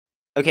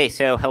Okay,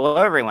 so hello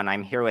everyone.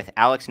 I'm here with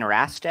Alex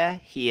Nowrasteh.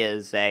 He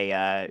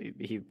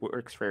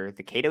works for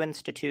the Cato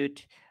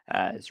Institute.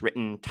 Has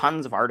written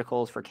tons of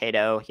articles for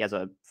Cato. He has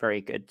a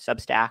very good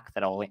Substack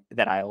that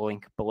I'll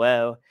link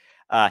below.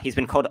 He's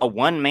been called a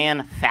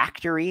one-man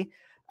factory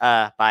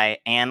by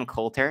Ann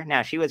Coulter.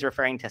 Now she was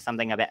referring to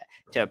something about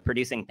to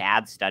producing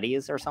bad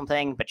studies or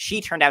something, but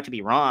she turned out to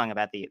be wrong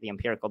about the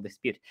empirical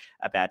dispute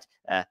about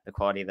the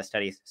quality of the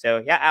studies.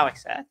 So yeah,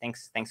 Alex,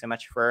 thanks so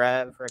much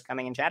for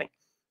coming and chatting.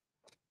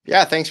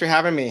 Yeah, thanks for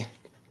having me.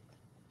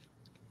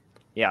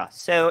 Yeah.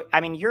 So, I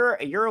mean,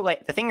 you're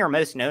like the thing you're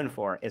most known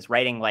for is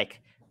writing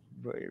like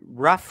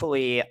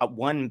roughly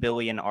 1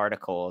 billion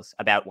articles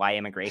about why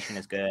immigration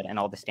is good and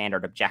all the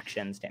standard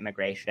objections to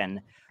immigration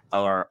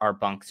are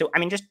bunk. So, I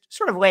mean, just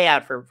sort of lay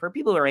out for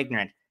people who are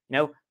ignorant,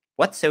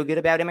 what's so good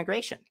about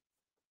immigration?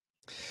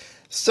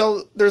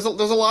 So there's a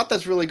lot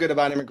that's really good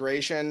about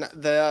immigration.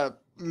 The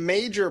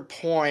major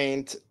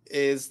point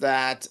is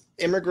that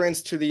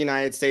immigrants to the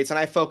United States, and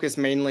I focus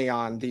mainly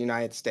on the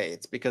United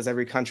States because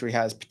every country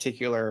has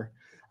particular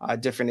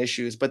different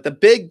issues. But the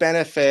big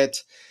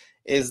benefit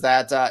is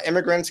that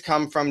immigrants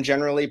come from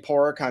generally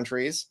poorer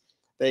countries.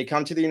 They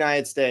come to the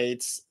United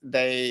States.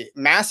 They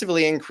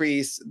massively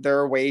increase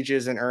their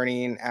wages and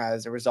earning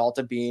as a result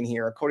of being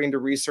here. According to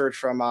research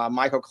from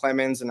Michael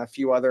Clemens and a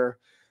few other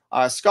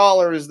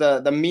scholars,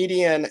 the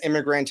median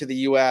immigrant to the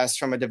U.S.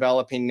 from a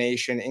developing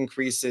nation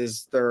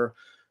increases their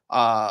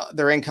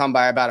income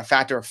by about a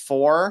factor of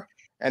 4,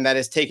 and that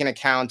is taking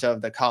account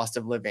of the cost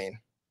of living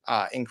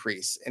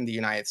increase in the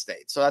United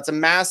States. So that's a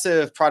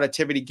massive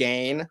productivity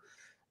gain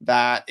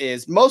that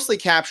is mostly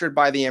captured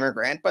by the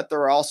immigrant, but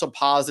there are also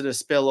positive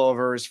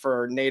spillovers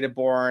for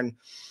native-born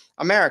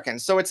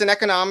Americans. So it's an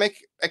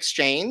economic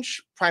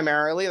exchange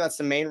primarily. That's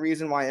the main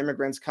reason why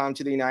immigrants come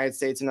to the United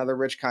States and other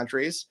rich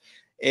countries.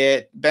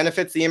 It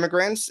benefits the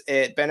immigrants.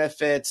 It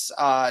benefits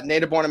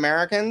native-born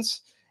Americans.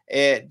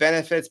 It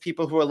benefits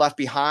people who are left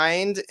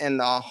behind in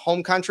the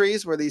home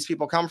countries where these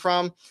people come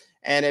from.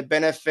 And it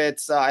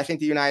benefits, I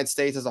think, the United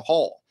States as a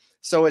whole.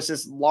 So it's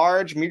this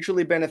large,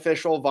 mutually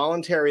beneficial,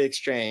 voluntary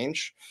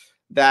exchange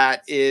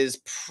that is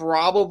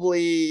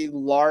probably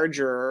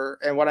larger.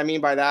 And what I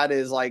mean by that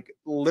is like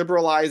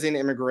liberalizing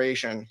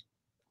immigration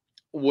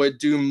would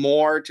do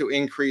more to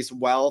increase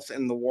wealth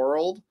in the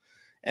world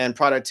and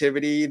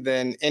productivity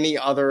than any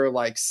other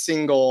like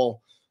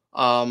single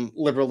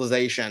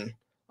liberalization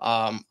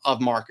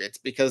of markets,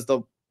 because the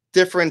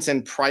difference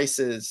in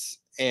prices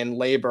and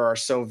labor are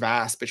so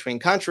vast between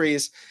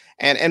countries.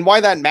 And why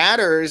that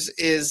matters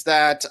is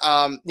that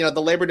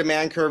the labor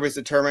demand curve is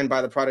determined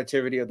by the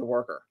productivity of the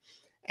worker.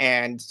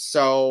 And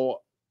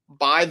so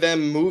by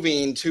them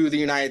moving to the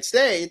United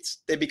States,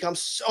 they become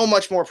so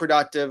much more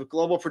productive.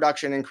 Global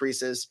production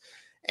increases,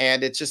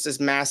 and it's just this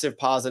massive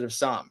positive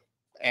sum.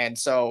 And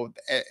so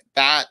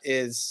that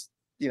is,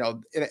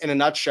 in a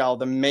nutshell,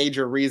 the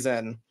major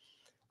reason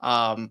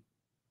um,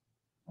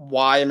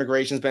 why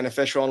immigration is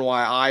beneficial and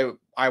why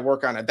I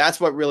work on it.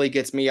 That's what really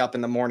gets me up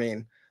in the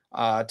morning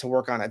to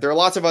work on it. There are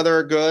lots of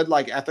other good,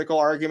 like ethical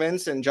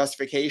arguments and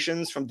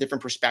justifications from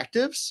different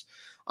perspectives.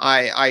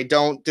 I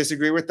don't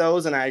disagree with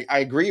those, and I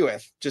agree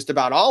with just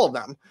about all of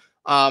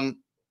them.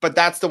 But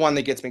that's the one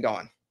that gets me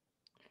going.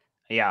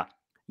 Yeah.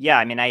 Yeah,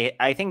 I mean,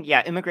 I think,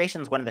 yeah,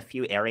 immigration is one of the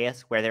few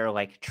areas where there are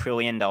like $1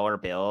 trillion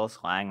bills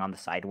lying on the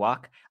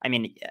sidewalk. I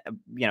mean,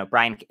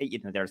 Brian,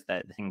 there's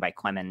the thing by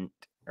Clement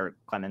or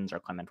Clemens or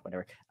Clement,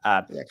 whatever,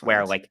 Yeah,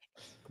 where Clemens. like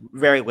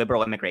very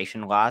liberal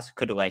immigration laws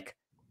could like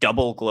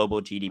double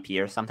global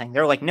GDP or something.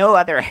 There are like no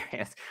other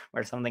areas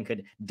where something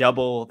could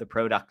double the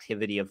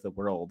productivity of the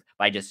world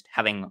by just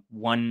having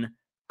one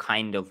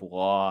kind of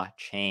law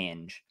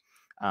change.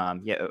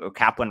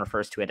 Kaplan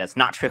refers to it as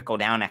not trickle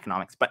down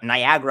economics, but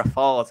Niagara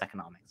Falls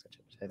economics, which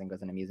I think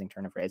was an amusing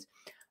turn of phrase.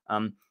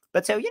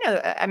 But so,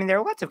 I mean, there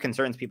are lots of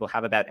concerns people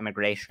have about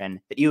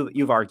immigration that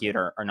you've argued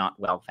are not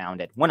well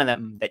founded. One of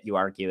them that you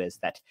argue is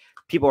that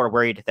people are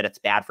worried that it's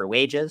bad for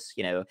wages.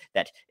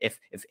 That if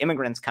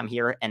immigrants come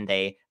here and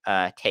they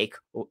take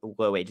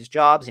low wages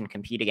jobs and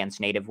compete against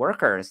native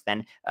workers,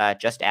 then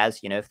just as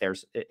if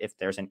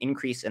there's an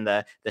increase in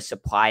the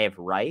supply of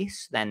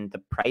rice, then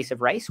the price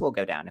of rice will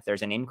go down. If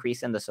there's an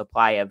increase in the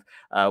supply of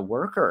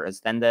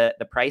workers, then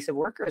the price of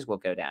workers will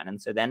go down, and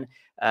so then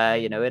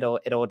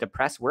it'll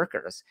depress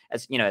workers.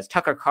 As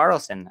Tucker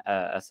Carlson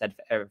said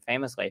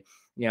famously,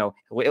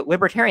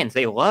 libertarians,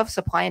 they love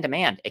supply and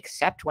demand,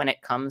 except when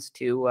it comes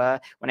to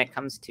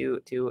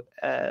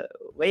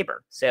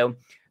labor. So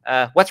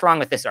what's wrong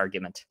with this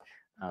argument?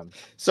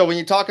 So when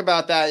you talk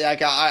about that,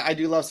 like I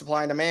do love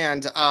supply and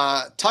demand.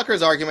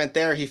 Tucker's argument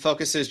there, he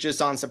focuses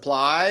just on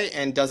supply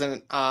and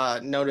doesn't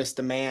notice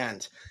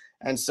demand.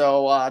 And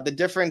so the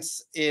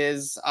difference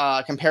is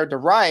compared to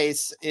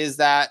rice is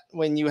that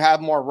when you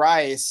have more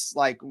rice,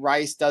 like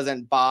rice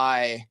doesn't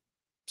buy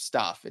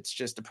stuff. It's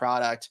just a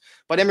product.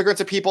 But immigrants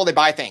are people, they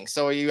buy things.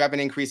 So you have an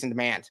increase in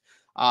demand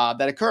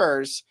that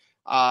occurs.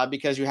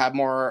 because you have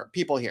more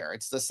people here.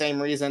 It's the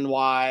same reason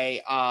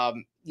why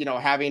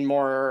having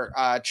more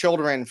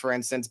children, for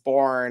instance,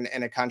 born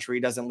in a country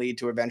doesn't lead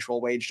to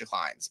eventual wage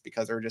declines,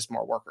 because there are just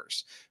more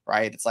workers,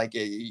 right? It's like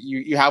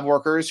you have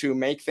workers who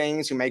make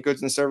things, who make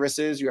goods and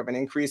services. You have an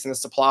increase in the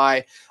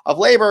supply of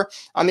labor.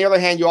 On the other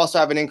hand, you also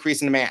have an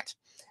increase in demand.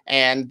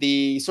 And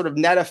the sort of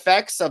net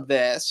effects of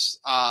this,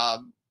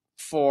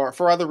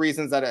 for other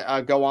reasons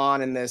that go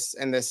on in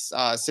this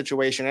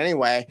situation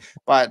anyway,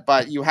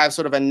 but you have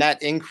sort of a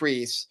net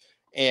increase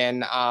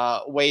in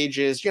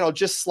wages,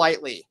 just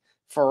slightly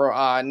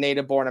for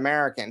native-born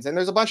Americans. And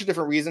there's a bunch of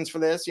different reasons for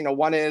this.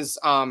 One is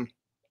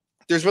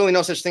there's really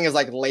no such thing as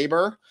like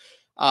labor.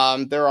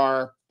 There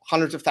are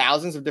hundreds of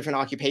thousands of different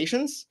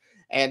occupations.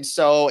 And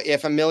so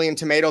if 1 million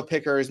tomato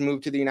pickers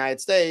move to the United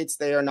States,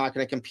 they are not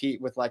going to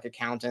compete with like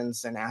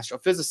accountants and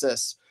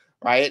astrophysicists,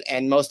 right?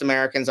 And most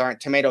Americans aren't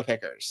tomato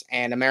pickers.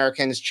 And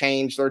Americans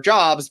change their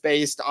jobs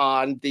based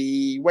on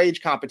the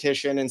wage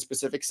competition in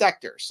specific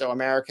sectors. So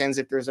Americans,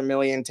 if there's 1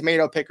 million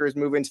tomato pickers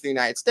move into the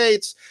United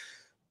States,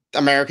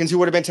 Americans who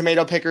would have been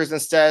tomato pickers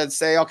instead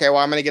say, okay, well,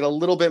 I'm going to get a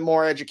little bit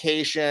more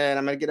education.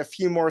 I'm going to get a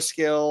few more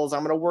skills. I'm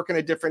going to work in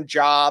a different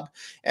job.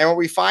 And what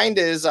we find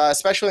is,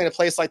 especially in a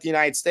place like the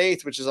United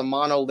States, which is a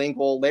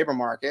monolingual labor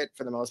market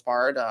for the most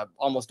part,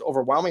 almost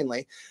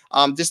overwhelmingly,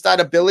 just that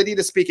ability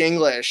to speak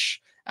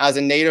English as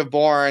a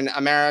native-born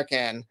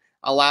American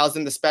allows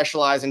them to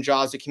specialize in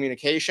jobs of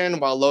communication,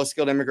 while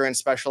low-skilled immigrants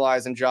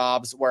specialize in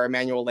jobs where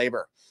manual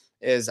labor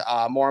is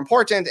more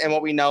important. And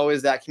what we know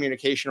is that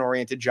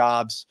communication-oriented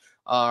jobs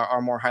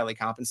are more highly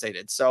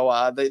compensated.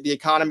 So the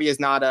economy is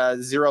not a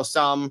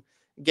zero-sum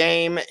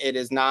game. It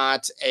is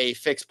not a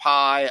fixed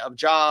pie of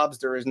jobs.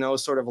 There is no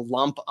sort of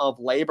lump of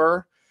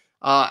labor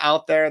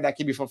out there that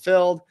can be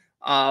fulfilled.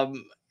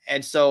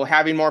 And so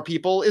having more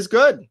people is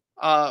good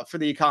for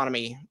the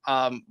economy,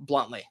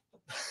 bluntly.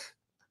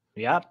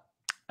 Yep.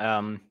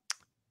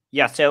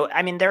 Yeah, so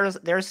I mean,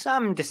 there's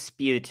some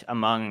dispute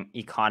among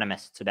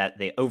economists about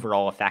the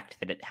overall effect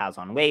that it has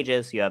on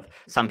wages. You have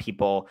some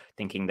people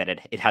thinking that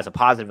it has a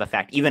positive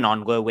effect even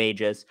on low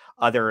wages.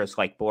 Others,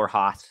 like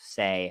Borjas,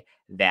 say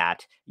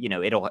that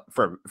it'll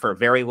for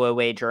very low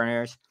wage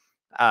earners,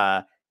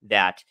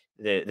 that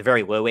the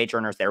very low wage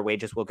earners, their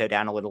wages will go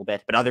down a little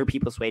bit, but other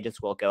people's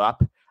wages will go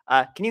up.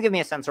 Can you give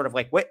me a sense, sort of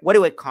like what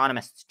do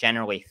economists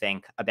generally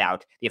think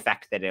about the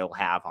effect that it'll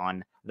have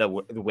on the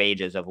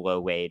wages of low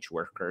wage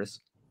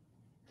workers?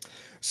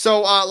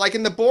 So, like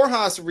in the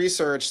Borjas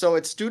research, so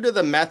it's due to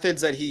the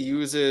methods that he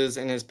uses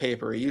in his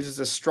paper. He uses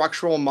a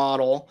structural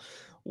model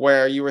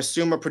where you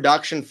assume a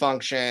production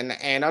function,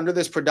 and under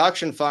this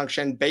production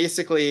function,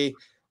 basically,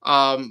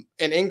 an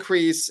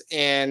increase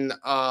in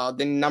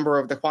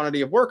the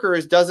quantity of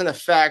workers doesn't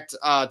affect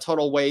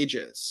total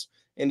wages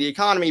in the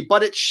economy,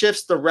 but it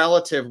shifts the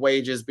relative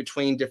wages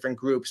between different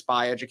groups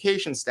by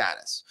education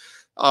status,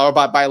 or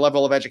by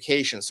level of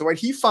education. So what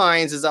he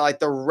finds is that like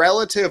the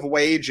relative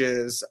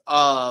wages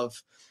of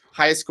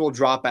high school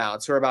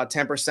dropouts, who are about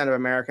 10% of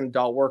American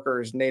adult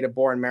workers,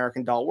 native-born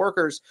American adult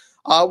workers,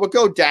 would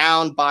go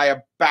down by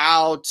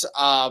about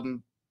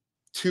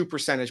 2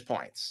 percentage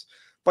points.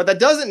 But that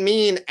doesn't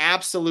mean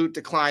absolute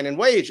decline in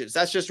wages.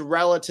 That's just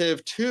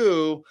relative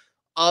to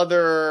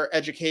other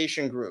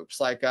education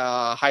groups, like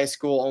high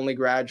school only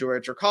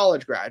graduates or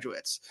college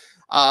graduates.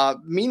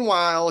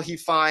 Meanwhile, he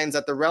finds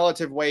that the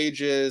relative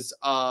wages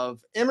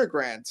of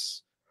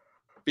immigrants,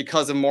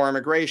 because of more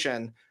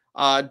immigration,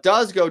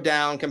 does go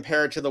down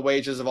compared to the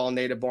wages of all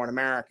native-born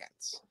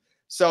Americans.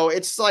 So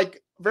it's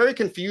like very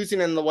confusing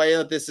in the way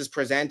that this is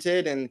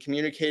presented and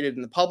communicated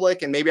in the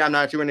public. And maybe I'm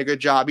not doing a good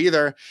job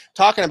either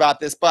talking about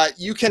this, but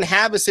you can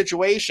have a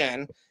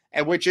situation,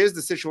 and which is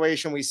the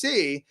situation we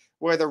see,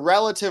 where the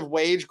relative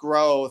wage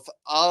growth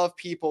of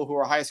people who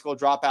are high school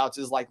dropouts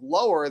is like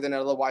lower than it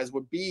otherwise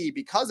would be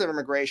because of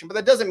immigration. But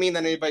that doesn't mean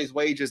that anybody's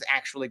wages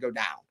actually go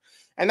down.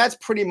 And that's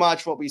pretty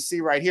much what we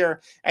see right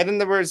here. And then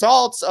the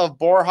results of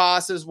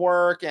Borjas's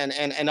work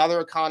and other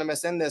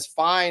economists in this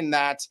find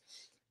that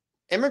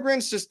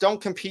immigrants just don't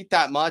compete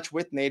that much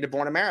with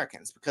native-born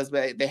Americans, because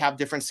they have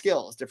different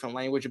skills, different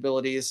language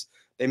abilities.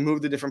 They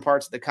move to different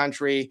parts of the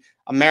country.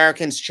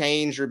 Americans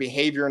change their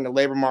behavior in the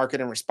labor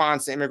market in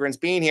response to immigrants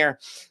being here.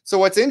 So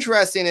what's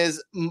interesting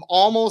is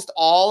almost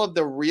all of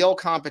the real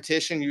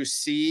competition you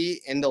see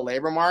in the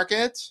labor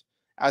market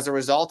as a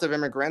result of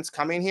immigrants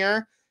coming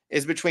here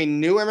is between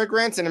new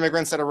immigrants and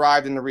immigrants that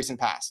arrived in the recent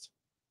past.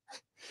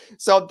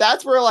 So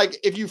that's where, like,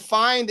 if you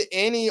find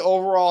any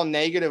overall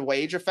negative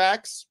wage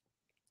effects,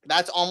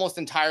 that's almost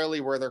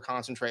entirely where they're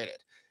concentrated,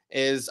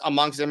 is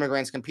amongst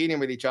immigrants competing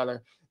with each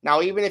other.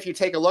 Now, even if you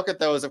take a look at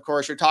those, of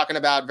course, you're talking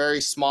about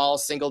very small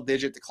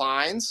single-digit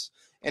declines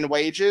in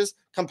wages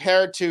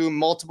compared to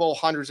multiple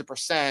hundreds of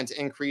percent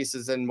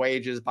increases in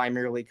wages by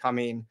merely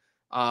coming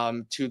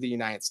to the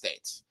United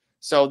States.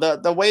 So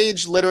the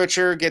wage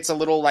literature gets a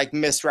little like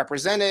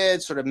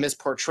misrepresented, sort of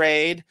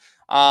misportrayed.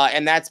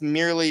 And that's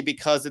merely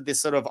because of this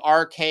sort of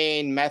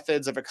arcane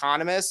methods of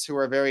economists who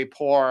are very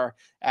poor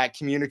at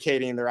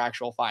communicating their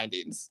actual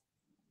findings.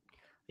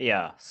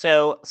 Yeah.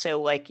 So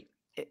like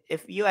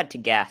if you had to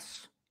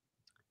guess,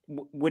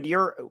 would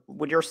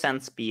your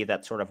sense be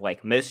that sort of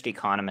like most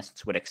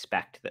economists would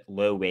expect that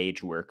low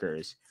wage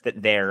workers,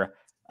 that their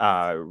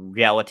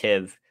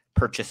relative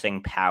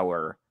purchasing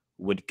power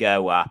would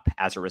go up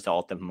as a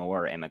result of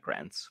more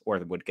immigrants, or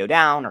would go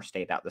down or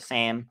stay about the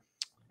same?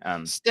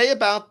 Stay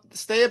about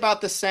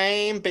the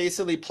same,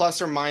 basically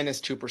plus or minus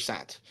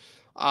 2%.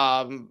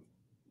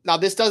 Now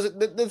this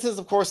is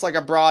of course like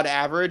a broad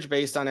average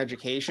based on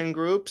education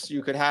groups.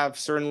 You could have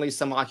certainly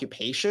some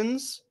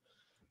occupations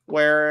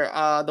where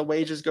the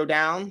wages go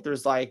down.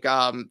 There's like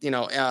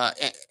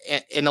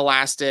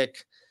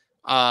inelastic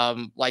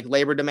like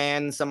labor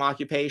demand in some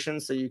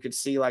occupations, so you could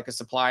see like a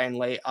supply and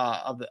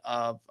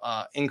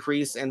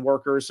increase in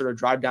workers sort of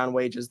drive down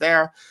wages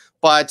there.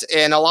 But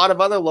in a lot of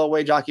other low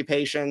wage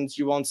occupations,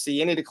 you won't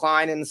see any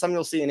decline, and some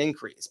you'll see an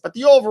increase. But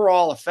the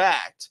overall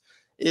effect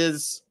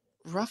is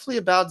roughly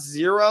about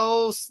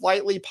zero,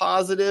 slightly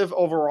positive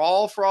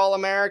overall for all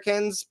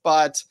Americans,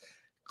 but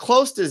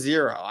close to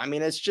zero. I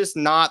mean, it's just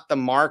not the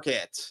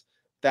market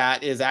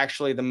that is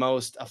actually the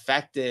most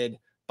affected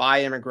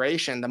by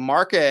immigration. The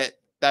market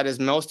that is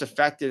most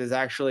affected is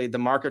actually the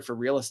market for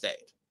real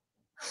estate.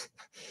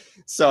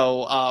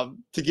 So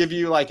to give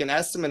you like an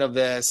estimate of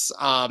this,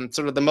 sort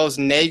of the most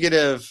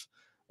negative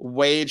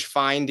wage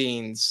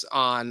findings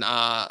on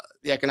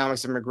the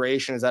economics of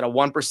immigration is that a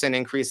 1%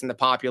 increase in the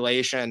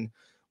population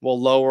will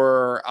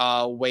lower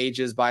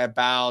wages by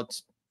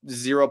about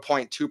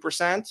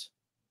 0.2%.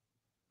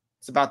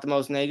 It's about the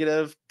most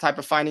negative type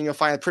of finding you'll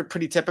find.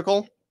 Pretty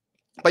typical.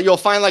 But you'll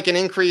find like an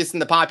increase in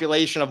the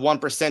population of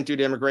 1% due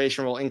to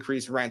immigration will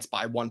increase rents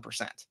by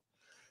 1%.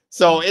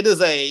 So it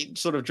is a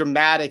sort of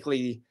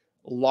dramatically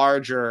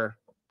larger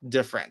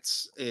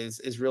difference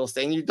is real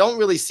estate. And you don't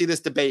really see this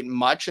debate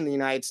much in the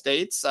United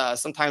States.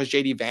 Sometimes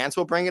JD Vance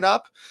will bring it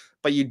up,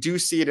 but you do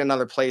see it in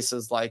other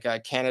places like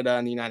Canada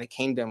and the United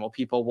Kingdom, where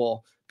people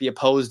will be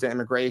opposed to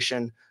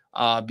immigration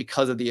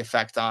because of the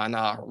effect on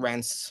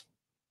rents.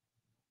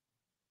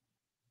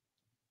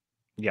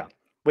 Yeah.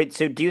 Wait,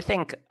 so do you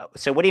think,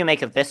 so what do you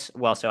make of this?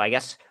 Well, so I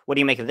guess, what do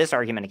you make of this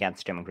argument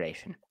against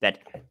immigration? That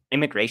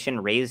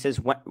immigration raises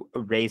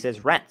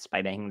rents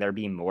by making there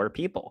be more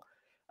people.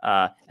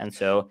 And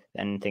so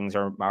then things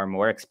are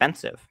more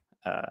expensive.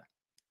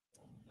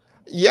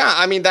 Yeah,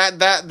 I mean,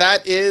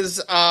 that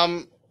is,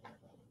 I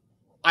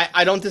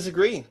don't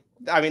disagree.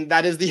 I mean,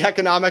 that is the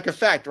economic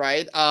effect,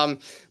 right?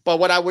 But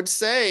what I would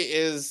say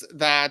is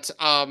that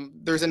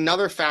there's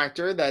another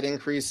factor that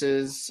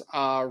increases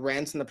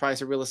rents and the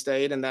price of real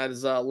estate, and that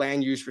is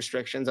land use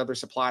restrictions, other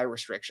supply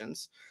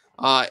restrictions.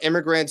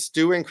 Immigrants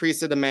do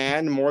increase the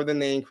demand more than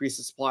they increase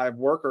the supply of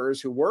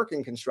workers who work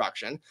in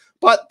construction,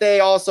 but they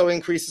also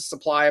increase the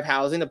supply of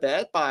housing a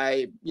bit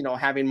by,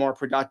 having more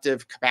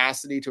productive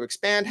capacity to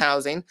expand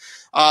housing.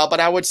 But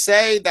I would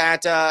say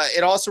that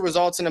it also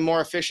results in a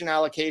more efficient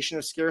allocation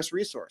of scarce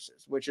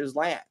resources, which is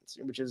land,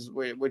 which is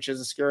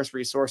a scarce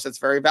resource that's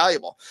very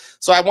valuable.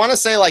 So I want to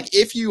say, like,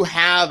 if you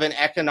have an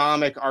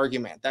economic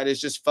argument that is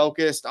just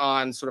focused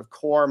on sort of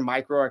core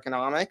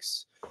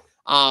microeconomics,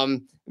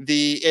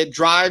 it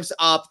drives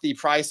up the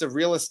price of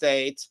real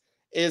estate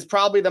is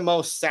probably the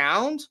most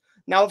sound.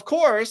 Now, of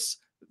course,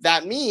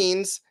 that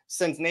means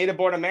since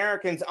native-born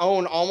Americans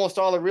own almost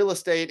all the real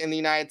estate in the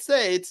United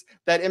States,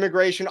 that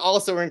immigration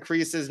also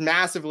increases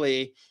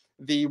massively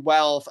the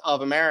wealth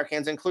of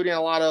Americans, including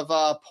a lot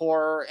of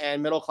poor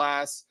and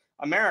middle-class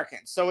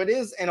Americans. So it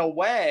is, in a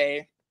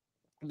way,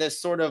 this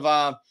sort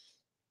of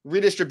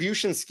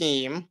redistribution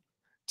scheme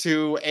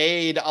to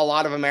aid a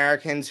lot of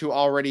Americans who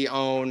already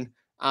own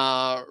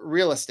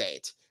real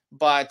estate.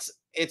 But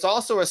it's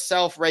also a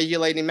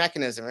self-regulating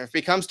mechanism. If it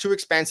becomes too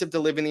expensive to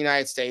live in the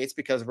United States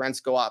because rents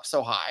go up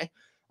so high,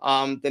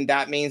 then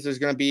that means there's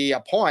going to be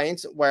a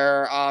point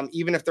where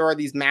even if there are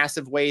these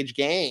massive wage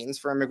gains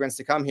for immigrants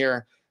to come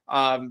here,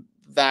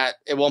 that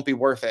it won't be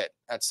worth it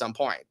at some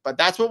point. But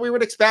that's what we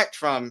would expect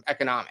from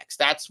economics.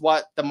 That's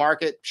what the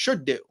market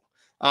should do,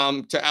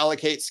 to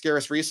allocate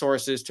scarce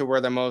resources to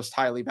where they're most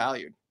highly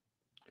valued.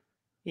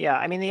 Yeah,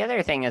 I mean, the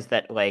other thing is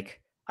that, like,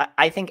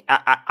 I think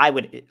I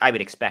would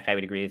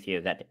agree with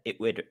you that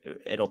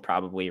it'll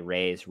probably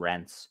raise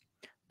rents,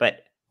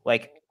 but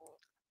like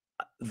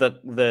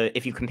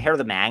if you compare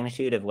the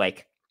magnitude of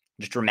like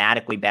just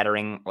dramatically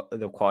bettering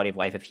the quality of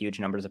life of huge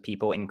numbers of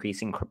people,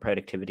 increasing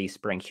productivity,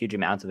 spurring huge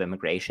amounts of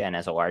immigration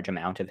as a large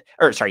amount of,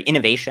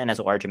 innovation as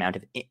a large amount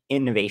of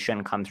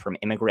innovation comes from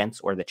immigrants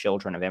or the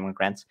children of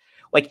immigrants.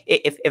 Like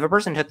if a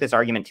person took this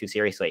argument too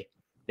seriously,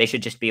 they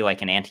should just be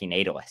like an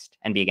anti-natalist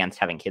and be against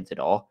having kids at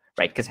all,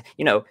 right? Because,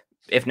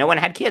 if no one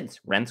had kids,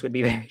 rents would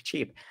be very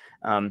cheap.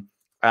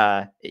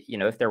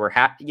 If there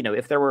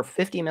were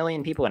 50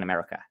 million people in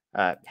America,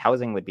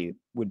 housing would be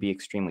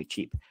extremely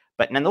cheap.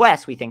 But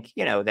nonetheless, we think,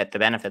 that the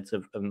benefits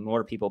of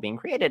more people being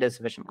created is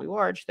sufficiently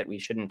large that we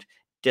shouldn't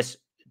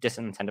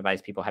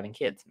disincentivize people having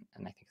kids.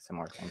 And I think it's a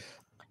more thing.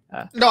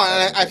 No,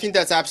 I think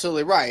that's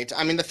absolutely right.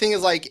 I mean, the thing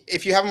is, like,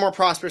 if you have a more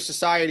prosperous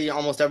society,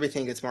 almost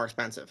everything gets more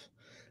expensive.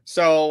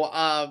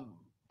 So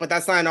but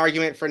that's not an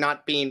argument for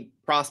not being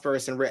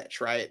prosperous and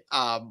rich, right?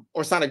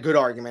 Or it's not a good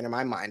argument in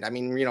my mind. I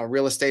mean,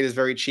 real estate is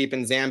very cheap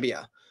in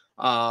Zambia,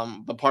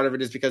 but part of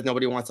it is because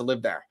nobody wants to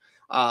live there,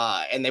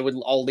 and they would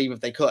all leave if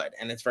they could,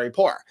 and it's very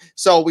poor.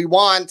 So we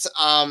want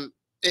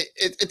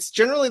it's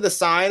generally the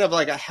sign of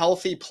like a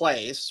healthy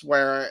place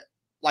where,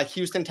 like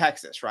Houston,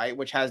 Texas, right,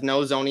 which has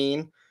no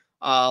zoning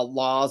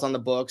laws on the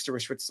books to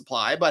restrict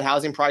supply, but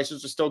housing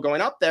prices are still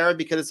going up there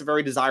because it's a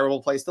very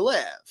desirable place to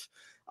live.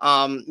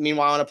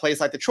 Meanwhile, in a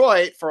place like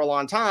Detroit, for a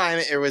long time,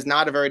 it was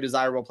not a very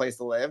desirable place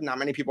to live. Not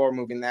many people were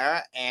moving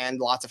there, and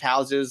lots of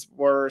houses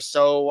were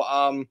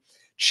so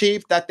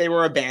cheap that they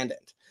were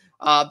abandoned.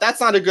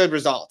 That's not a good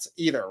result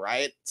either,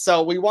 right?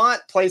 So we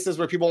want places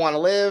where people want to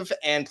live,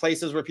 and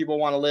places where people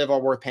want to live are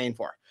worth paying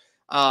for.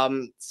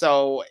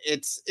 So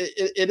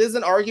it is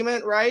an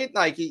argument, right?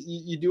 Like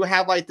you do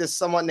have like this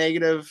somewhat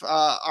negative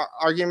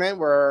argument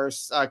where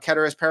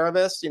ceteris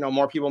paribus,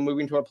 more people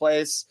moving to a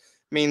place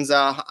means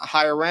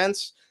higher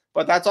rents,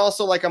 but that's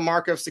also like a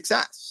mark of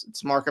success.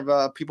 It's a mark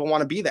of people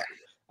want to be there.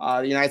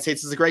 The United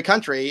States is a great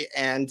country,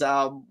 and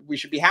we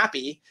should be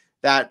happy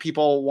that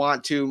people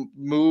want to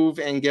move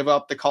and give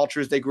up the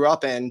cultures they grew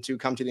up in to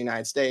come to the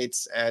United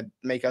States and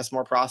make us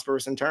more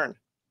prosperous in turn.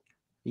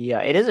 Yeah,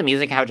 it is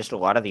amusing how just a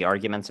lot of the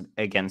arguments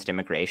against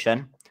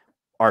immigration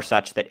are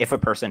such that if a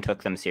person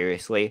took them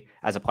seriously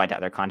as applied to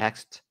other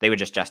contexts, they would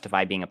just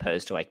justify being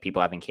opposed to like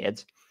people having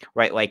kids,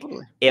 right? Like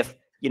if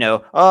you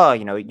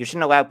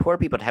shouldn't allow poor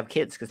people to have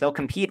kids because they'll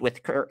compete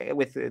with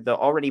the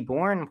already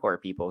born poor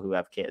people who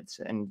have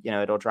kids, and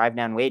it'll drive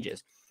down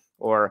wages.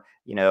 Or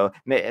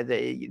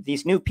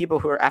these new people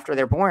who are after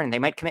they're born, they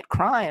might commit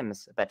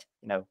crimes, but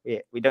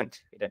we don't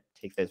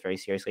take those very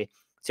seriously.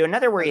 So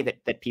another worry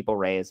that people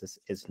raise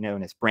is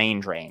known as brain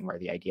drain, where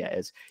the idea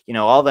is,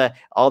 all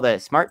the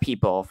smart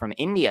people from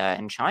India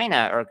and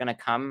China are going to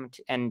come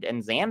and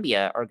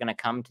Zambia are going to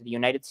come to the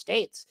United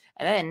States.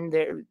 And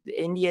then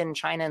India and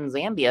China and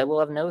Zambia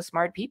will have no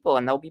smart people,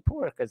 and they'll be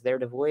poor because they're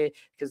devoid,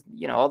 because,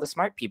 all the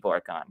smart people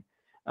are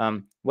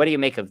gone. What do you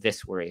make of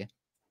this worry?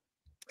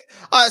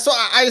 So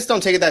I just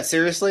don't take it that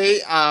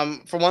seriously.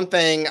 For one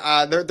thing,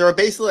 there are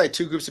basically like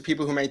two groups of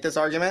people who make this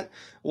argument.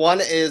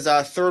 One is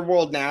third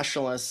world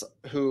nationalists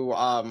who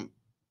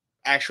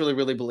actually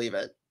really believe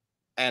it.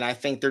 And I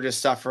think they're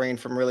just suffering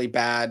from really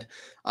bad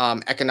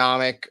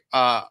economic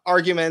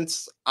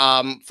arguments.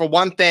 For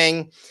one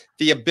thing,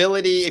 the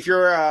ability, if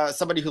you're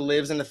somebody who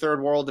lives in the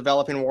third world,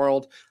 developing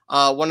world,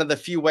 one of the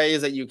few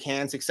ways that you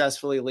can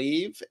successfully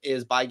leave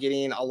is by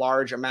getting a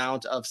large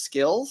amount of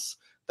skills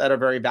that are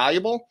very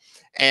valuable.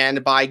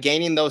 And by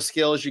gaining those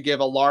skills, you give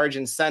a large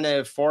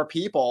incentive for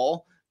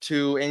people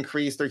to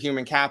increase their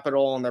human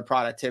capital and their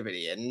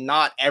productivity. And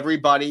not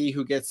everybody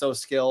who gets those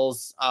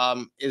skills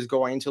is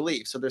going to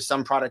leave. So there's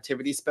some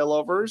productivity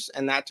spillovers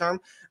in that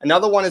term.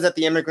 Another one is that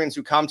the immigrants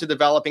who come to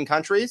developed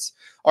countries,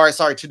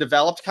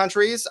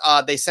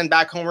 they send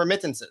back home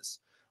remittances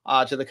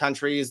to the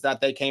countries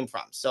that they came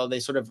from. So they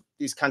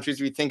these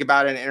countries, if you think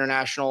about it in an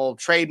international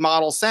trade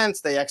model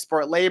sense, they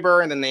export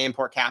labor and then they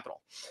import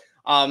capital.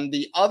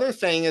 The other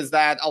thing is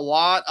that a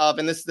lot of,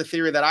 and this is the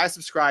theory that I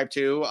subscribe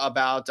to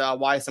about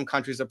why some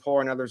countries are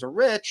poor and others are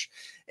rich,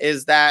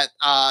 is that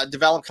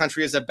developed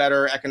countries have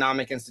better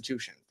economic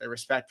institutions. They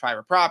respect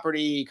private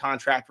property,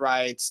 contract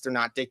rights. They're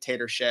not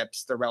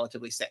dictatorships. They're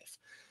relatively safe.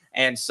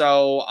 And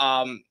so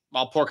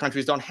while poor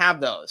countries don't have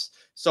those.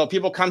 So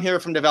people come here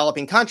from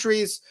developing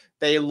countries.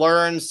 They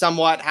learn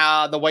somewhat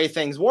how the way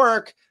things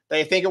work.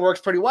 They think it works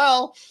pretty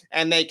well,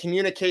 and they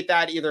communicate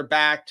that either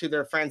back to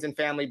their friends and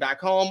family back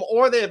home,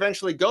 or they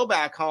eventually go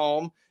back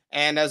home.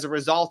 And as a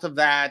result of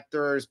that,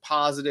 there's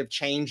positive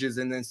changes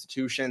in the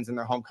institutions in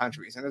their home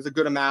countries. And there's a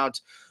good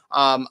amount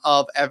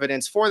of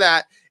evidence for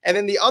that. And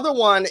then the other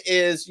one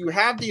is you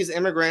have these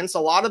immigrants. A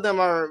lot of them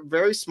are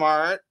very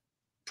smart,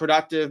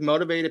 productive,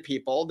 motivated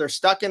people. They're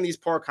stuck in these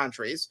poor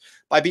countries.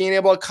 By being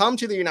able to come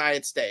to the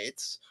United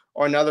States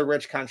or another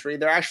rich country,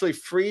 they're actually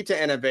free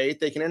to innovate.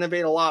 They can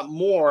innovate a lot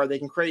more. They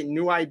can create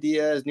new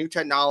ideas, new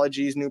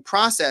technologies, new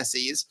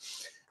processes.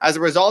 As a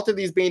result of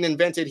these being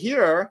invented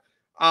here,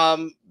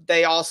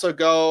 they also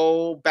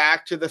go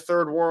back to the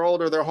third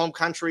world or their home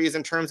countries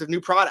in terms of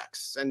new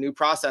products and new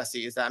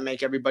processes that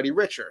make everybody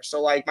richer.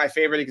 So like my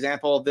favorite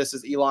example of this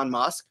is Elon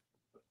Musk.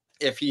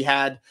 If he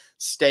had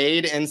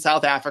stayed in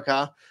South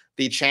Africa,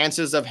 the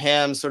chances of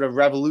him sort of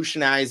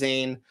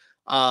revolutionizing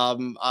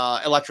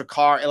electric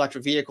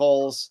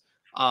vehicles,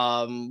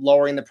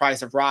 lowering the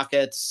price of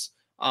rockets,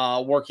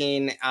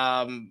 working,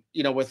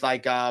 with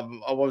like,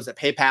 what was it,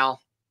 PayPal,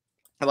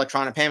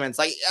 electronic payments.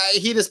 Like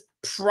he just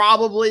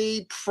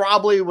probably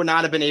would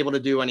not have been able to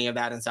do any of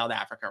that in South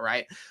Africa,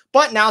 right?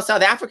 But now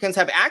South Africans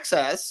have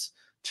access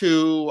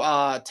to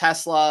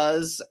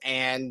Teslas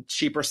and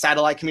cheaper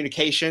satellite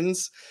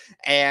communications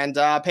and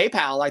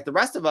PayPal like the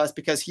rest of us,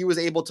 because he was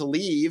able to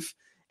leave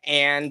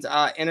and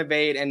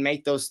innovate and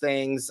make those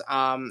things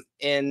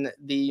in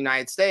the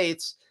United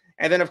States.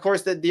 And then, of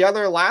course, the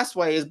other last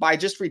way is by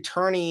just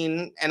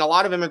returning, and a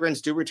lot of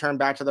immigrants do return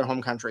back to their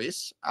home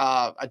countries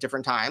at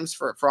different times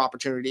for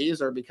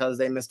opportunities, or because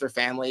they miss their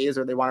families,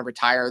 or they want to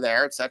retire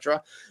there,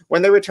 etc.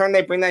 When they return,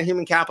 they bring that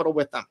human capital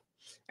with them.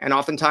 And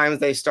oftentimes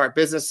they start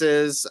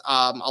businesses.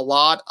 A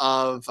lot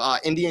of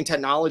Indian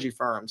technology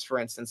firms, for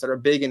instance, that are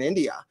big in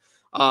India,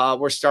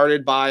 were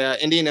started by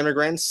Indian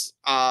immigrants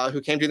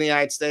who came to the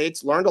United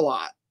States, learned a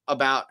lot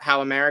about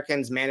how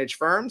Americans manage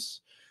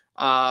firms,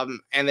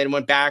 and then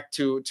went back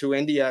to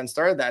India and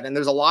started that. And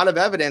there's a lot of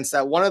evidence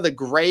that one of the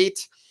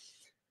great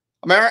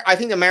I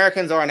think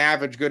Americans are on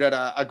average good at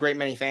a great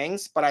many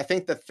things, but I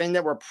think the thing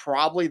that we're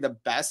probably the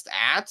best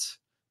at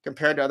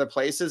compared to other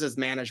places is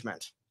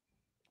management,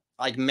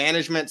 like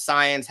management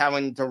science,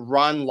 having to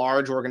run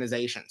large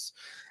organizations.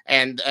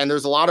 And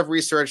there's a lot of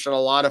research that a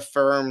lot of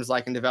firms,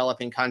 like in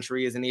developing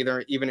countries and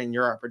even in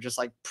Europe, are just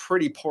like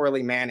pretty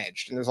poorly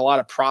managed. And there's a lot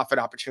of profit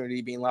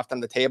opportunity being left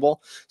on the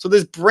table. So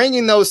there's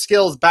bringing those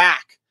skills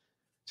back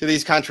to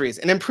these countries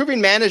and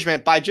improving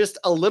management by just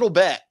a little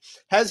bit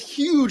has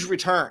huge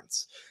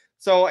returns.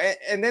 So,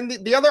 and then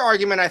the other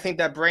argument, I think,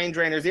 that brain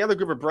drainers, the other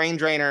group of brain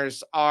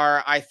drainers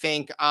are, I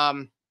think,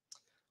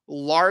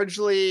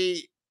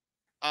 largely,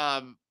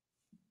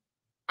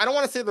 I don't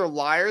want to say they're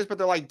liars, but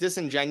they're like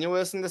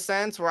disingenuous in the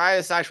sense where I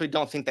just actually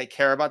don't think they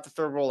care about the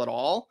third world at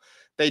all.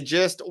 They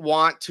just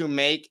want to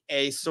make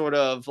a sort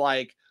of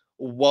like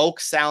woke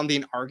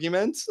sounding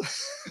argument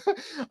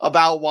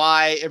about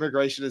why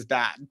immigration is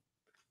bad.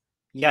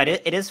 Yeah,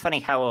 it is funny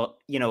how,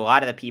 a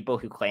lot of the people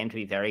who claim to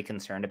be very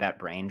concerned about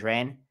brain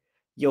drain,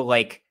 you'll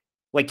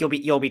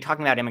you'll be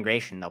talking about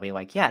immigration. They'll be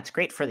like, yeah, it's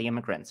great for the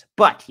immigrants,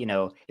 but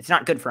it's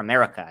not good for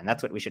America, and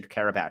that's what we should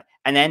care about.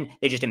 And then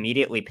they just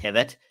immediately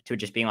pivot to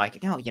just being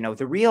like, no,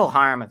 the real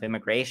harm of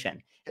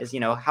immigration is,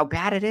 how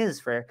bad it is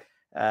for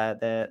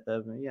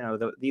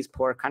these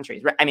poor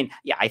countries. I mean,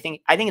 yeah, I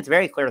think it's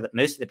very clear that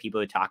most of the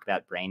people who talk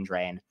about brain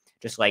drain,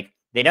 just like,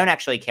 they don't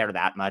actually care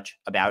that much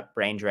about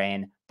brain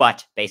drain,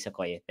 but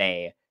basically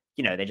they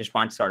just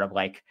want sort of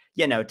like,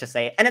 to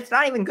say, and it's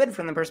not even good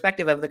from the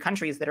perspective of the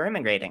countries that are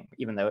immigrating,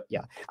 even though,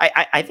 yeah,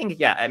 I think,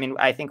 yeah, I mean,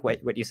 I think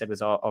what you said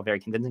was all very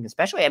convincing,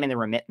 especially, I mean, the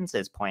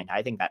remittances point.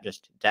 I think that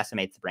just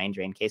decimates the brain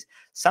drain case.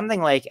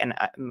 Something like, and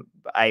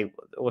I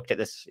looked at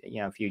this,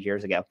 a few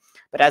years ago,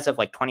 but as of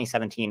like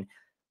 2017,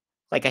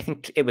 like, I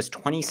think it was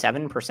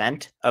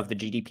 27% of the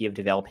GDP of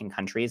developing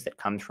countries that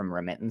comes from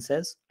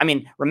remittances. I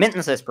mean,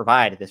 remittances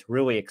provide this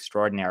really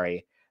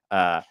extraordinarily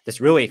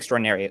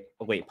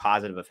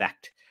positive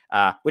effect,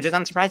 which is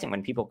unsurprising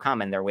when people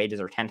come and their wages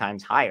are 10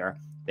 times higher.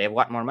 They have a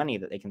lot more money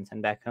that they can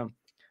send back home.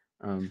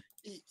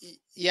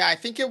 Yeah, I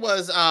think it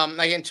was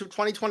like in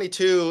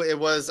 2022, it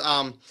was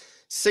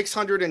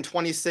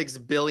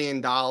 $626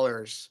 billion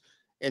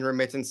in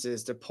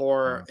remittances to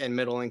poor and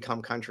middle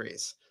income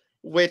countries,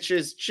 which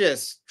is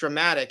just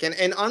dramatic.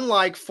 And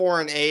unlike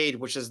foreign aid,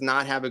 which does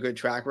not have a good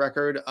track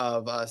record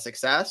of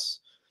success,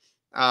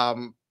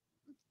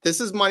 this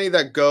is money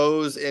that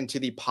goes into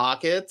the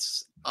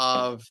pockets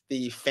of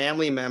the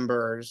family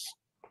members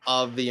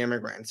of the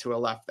immigrants who are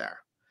left there.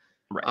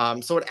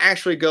 Right. So it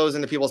actually goes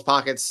into people's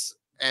pockets,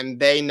 and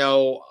they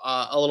know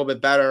a little bit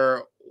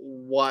better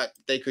what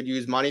they could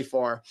use money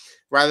for,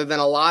 rather than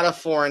a lot of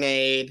foreign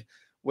aid,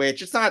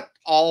 which it's not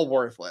all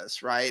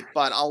worthless, right?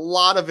 But a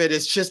lot of it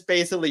is just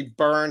basically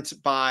burnt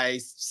by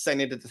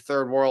sending it to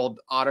third world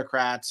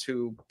autocrats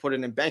who put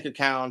it in bank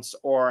accounts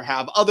or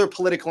have other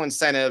political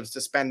incentives to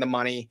spend the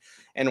money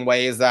in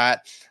ways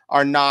that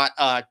are not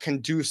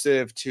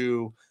conducive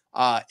to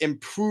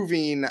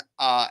improving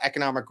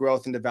economic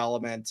growth and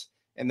development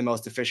in the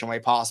most efficient way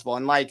possible.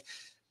 And like,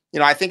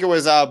 I think it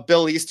was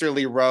Bill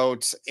Easterly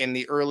wrote in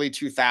the early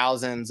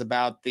 2000s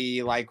about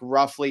the like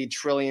roughly $1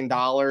 trillion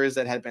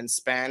that had been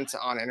spent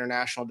on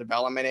international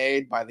development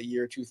aid by the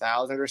year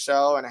 2000 or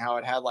so, and how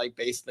it had like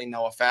basically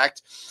no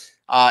effect.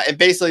 And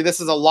basically, this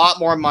is a lot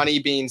more money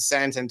being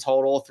sent in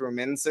total through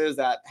remittances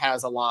that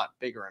has a lot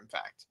bigger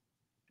impact.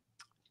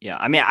 Yeah,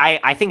 I mean,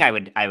 I think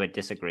I would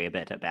disagree a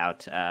bit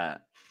about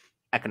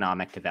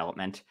economic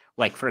development.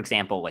 Like, for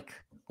example, like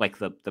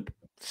the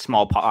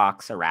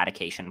smallpox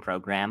eradication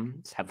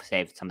programs have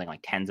saved something like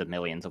tens of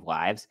millions of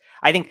lives.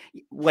 I think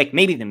like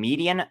maybe the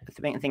median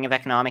thing of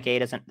economic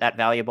aid isn't that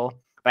valuable,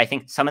 but I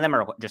think some of them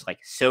are just like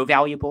so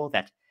valuable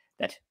that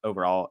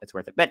overall it's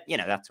worth it. But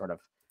that's sort of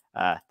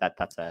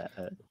that's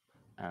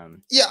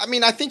yeah, I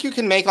mean, I think you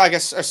can make like a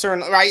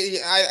certain, right.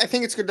 I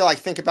think it's good to like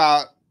think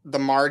about the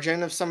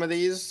margin of some of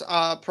these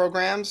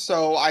programs.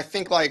 So I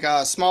think like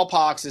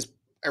smallpox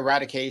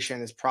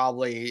eradication is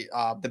probably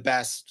the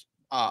best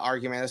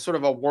argument. It's sort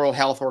of a World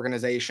Health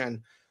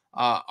Organization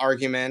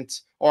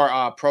argument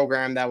or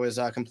program that was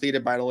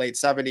completed by the late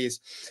 70s.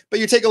 But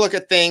you take a look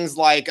at things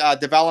like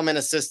development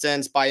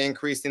assistance by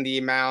increasing the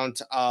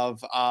amount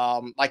of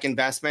like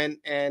investment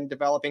in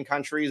developing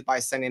countries by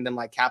sending them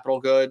like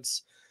capital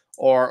goods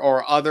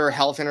or other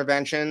health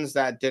interventions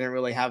that didn't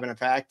really have an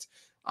effect.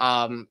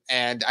 And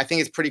I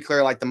think it's pretty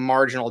clear like the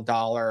marginal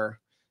dollar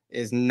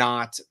is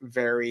not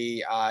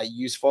very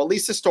useful, at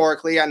least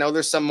historically. I know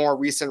there's some more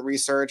recent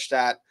research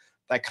that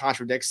that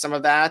contradicts some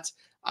of that,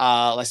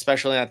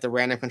 especially at the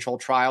random control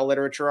trial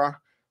literature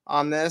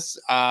on this.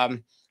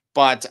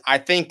 But I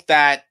think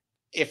that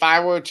if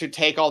I were to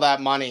take all that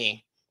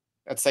money,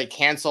 let's say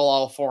cancel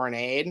all foreign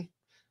aid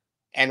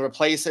and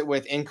replace it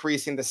with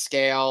increasing the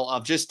scale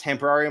of just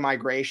temporary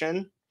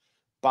migration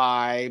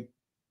by,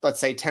 let's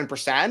say,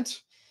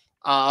 10%,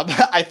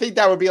 I think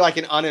that would be like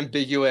an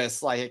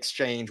unambiguous like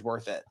exchange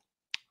worth it.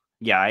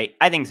 Yeah,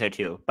 I think so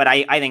too. But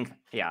I think,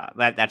 yeah,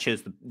 that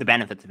shows the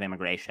benefits of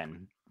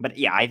immigration. But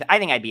yeah, I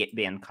think I'd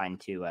be inclined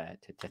to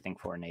think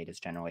foreign aid is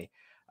generally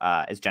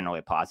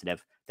a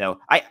positive. Though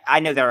I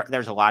know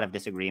there's a lot of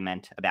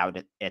disagreement about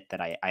it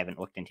that I haven't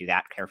looked into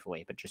that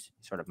carefully, but just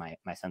sort of my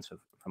sense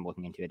from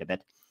looking into it a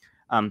bit.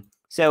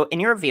 So in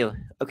your view,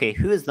 okay,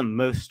 who is the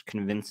most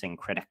convincing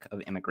critic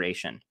of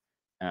immigration?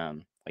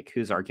 Like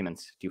whose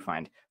arguments do you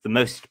find the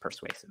most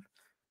persuasive?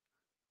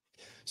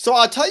 So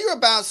I'll tell you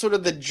about sort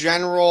of the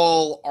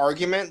general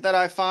argument that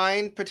I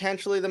find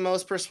potentially the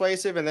most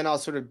persuasive, and then I'll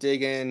sort of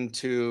dig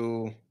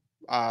into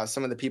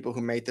some of the people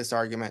who made this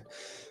argument.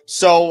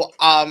 So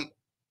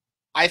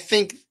I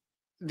think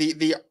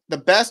the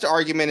best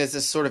argument is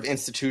this sort of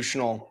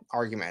institutional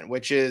argument,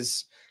 which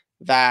is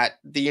that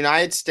the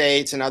United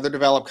States and other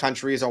developed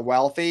countries are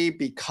wealthy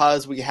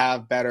because we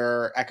have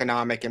better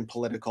economic and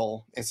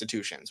political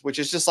institutions, which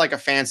is just like a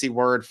fancy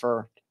word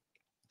for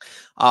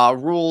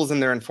rules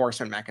and their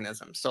enforcement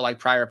mechanisms. So, like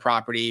private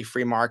property,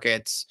 free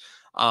markets,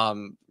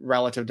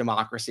 relative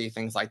democracy,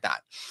 things like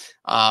that.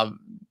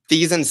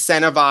 These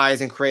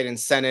incentivize and create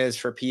incentives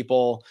for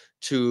people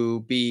to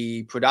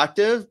be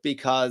productive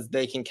because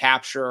they can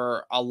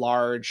capture a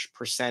large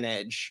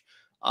percentage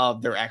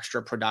of their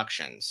extra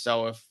production.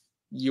 So, if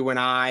you and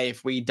I,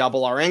 if we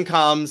double our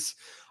incomes,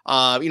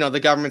 the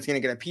government's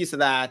going to get a piece of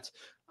that,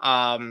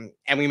 and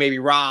we may be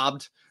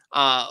robbed.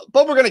 But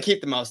we're going to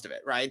keep the most of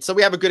it, right? So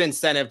we have a good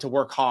incentive to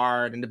work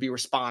hard and to be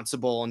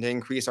responsible and to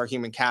increase our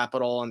human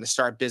capital and to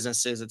start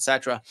businesses,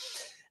 etc.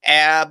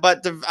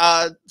 But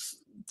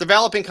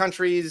developing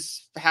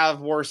countries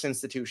have worse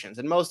institutions,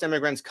 and most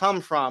immigrants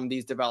come from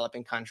these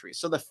developing countries.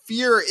 So the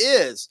fear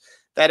is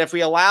that if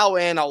we allow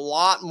in a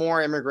lot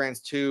more immigrants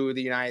to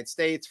the United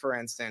States, for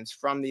instance,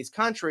 from these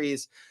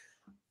countries,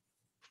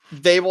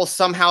 they will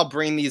somehow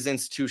bring these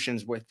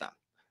institutions with them.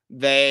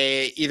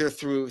 They either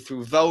through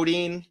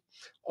voting,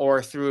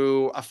 or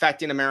through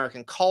affecting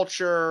American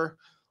culture,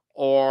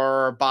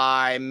 or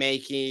by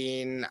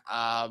making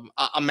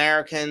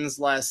Americans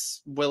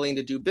less willing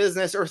to do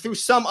business, or through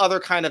some other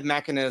kind of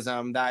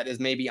mechanism that is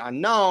maybe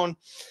unknown,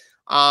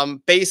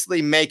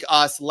 basically make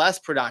us less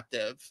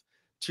productive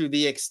to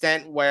the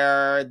extent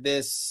where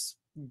this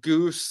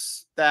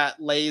goose that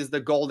lays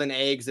the golden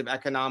eggs of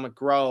economic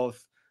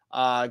growth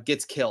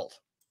gets killed.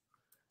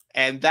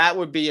 And that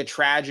would be a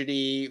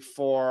tragedy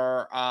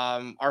for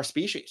our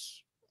species.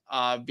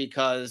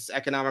 Because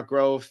economic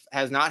growth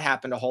has not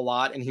happened a whole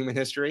lot in human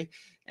history,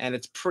 and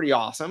it's pretty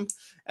awesome,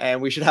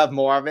 and we should have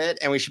more of it,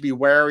 and we should be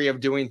wary of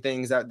doing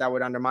things that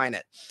would undermine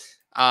it.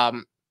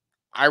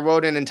 I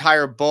wrote an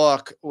entire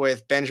book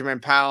with Benjamin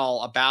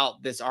Powell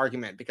about this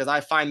argument because I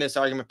find this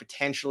argument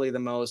potentially the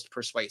most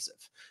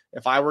persuasive.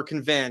 If I were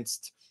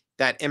convinced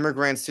that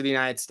immigrants to the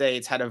United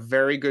States had a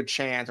very good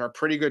chance, or a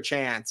pretty good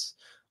chance,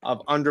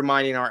 of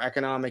undermining our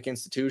economic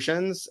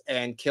institutions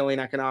and killing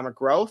economic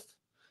growth,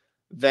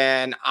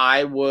 then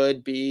I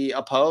would be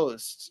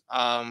opposed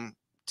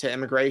to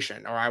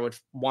immigration, or I would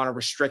want to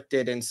restrict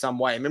it in some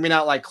way. Maybe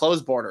not like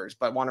close borders,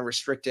 but want to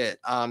restrict it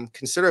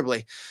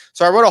considerably.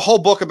 So I wrote a whole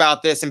book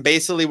about this, and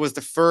basically was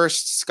the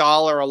first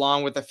scholar,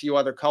 along with a few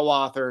other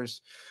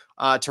co-authors,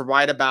 to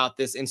write about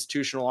this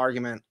institutional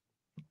argument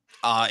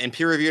in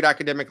peer-reviewed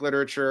academic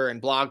literature and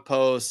blog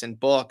posts and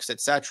books,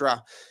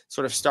 etc.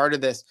 Sort of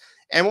started this.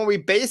 And what we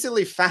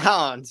basically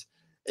found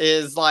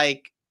is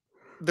like,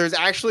 there's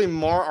actually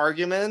more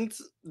argument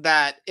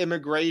that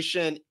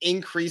immigration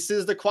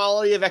increases the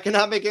quality of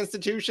economic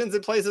institutions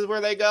in places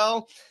where they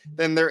go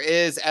than there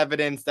is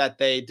evidence that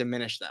they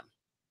diminish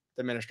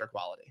their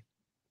quality.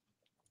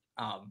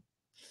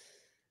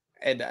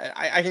 And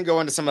I can go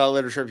into some of the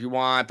literature if you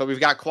want, but we've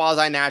got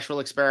quasi-natural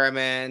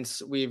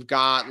experiments. We've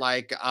got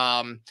like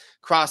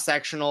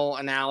cross-sectional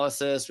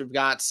analysis. We've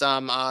got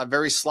some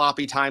very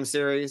sloppy time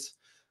series,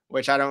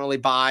 which I don't really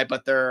buy,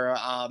 but they're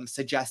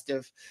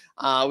suggestive.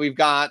 We've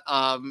got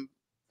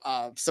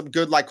some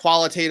good like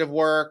qualitative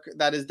work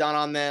that is done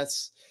on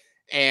this,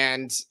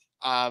 and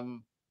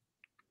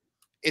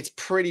it's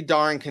pretty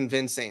darn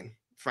convincing,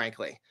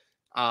 frankly,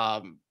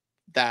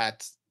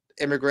 that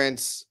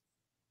immigrants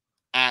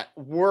at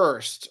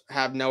worst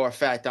have no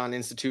effect on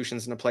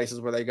institutions in the places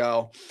where they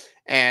go,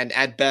 and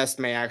at best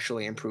may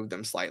actually improve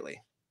them slightly.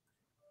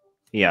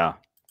 Yeah.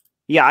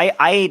 Yeah,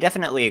 I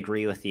definitely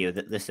agree with you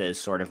that this is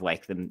sort of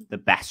like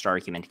the best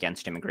argument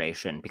against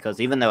immigration, because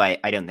even though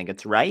I don't think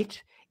it's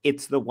right,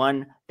 it's the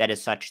one that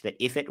is such that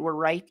if it were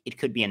right, it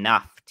could be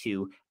enough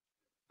to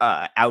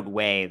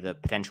outweigh the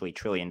potentially $1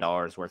 trillion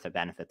worth of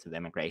benefits of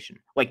immigration.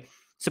 Like,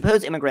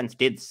 suppose immigrants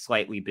did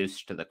slightly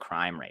boost the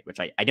crime rate, which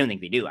I don't think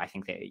they do. I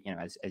think they,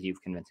 as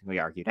you've convincingly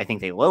argued, I think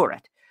they lower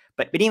it.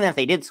 But even if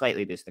they did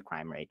slightly boost the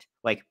crime rate,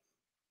 like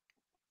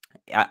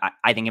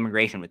I think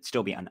immigration would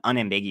still be an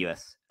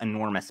unambiguous,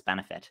 enormous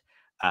benefit.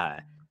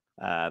 But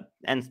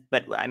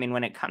I mean,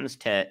 when it comes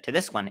to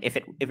this one, if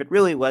it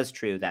really was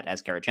true that,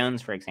 as Garrett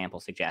Jones, for example,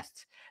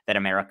 suggests, that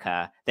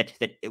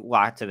that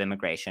lots of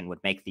immigration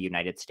would make the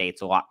United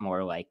States a lot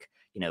more like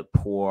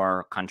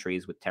poor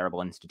countries with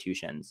terrible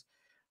institutions,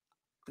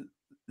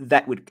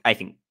 that would, I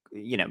think,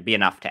 be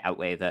enough to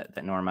outweigh the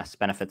enormous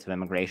benefits of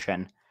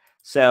immigration.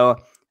 So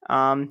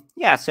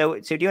yeah, so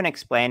do you want to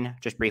explain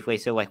just briefly?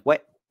 So like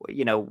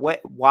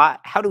why,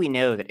 how do we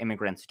know that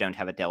immigrants don't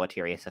have a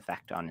deleterious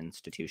effect on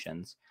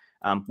institutions?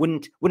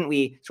 Wouldn't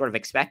we sort of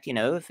expect,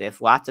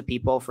 if lots of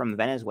people from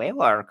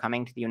Venezuela are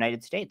coming to the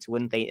United States,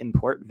 wouldn't they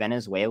import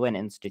Venezuelan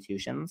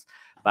institutions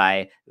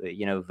by,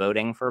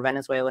 voting for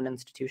Venezuelan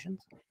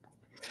institutions?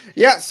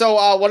 Yeah,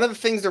 so one of the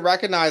things to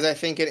recognize, I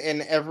think,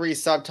 in every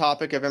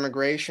subtopic of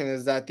immigration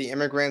is that the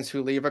immigrants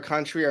who leave a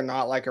country are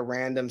not like a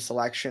random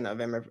selection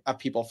of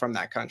people from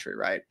that country,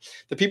 right?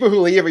 The people who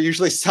leave are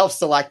usually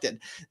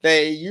self-selected.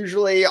 They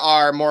usually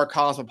are more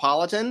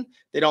cosmopolitan.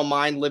 They don't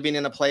mind living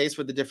in a place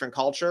with a different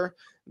culture.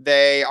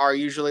 They are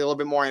usually a little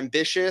bit more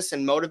ambitious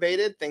and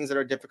motivated, things that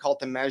are difficult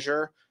to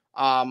measure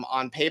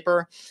on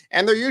paper.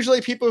 And they're usually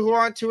people who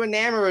aren't too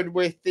enamored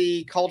with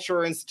the culture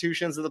or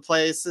institutions of the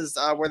places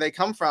where they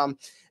come from.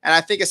 And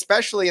I think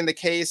especially in the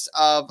case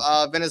of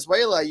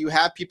Venezuela, you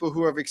have people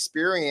who have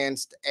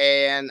experienced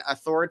an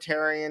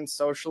authoritarian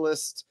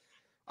socialist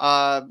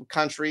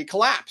country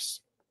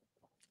collapse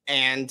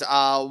and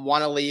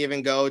want to leave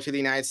and go to the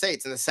United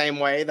States in the same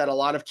way that a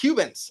lot of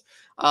Cubans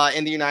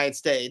in the United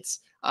States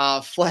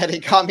fled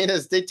a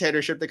communist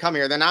dictatorship to come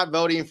here. They're not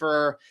voting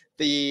for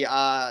the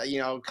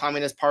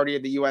Communist Party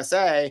of the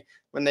USA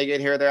when they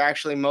get here. They're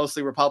actually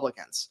mostly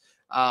Republicans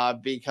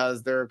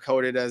because they're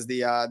coded as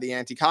the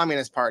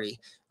anti-communist party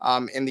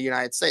in the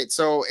United States.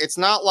 So it's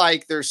not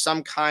like there's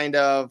some kind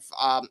of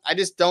I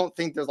just don't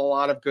think there's a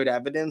lot of good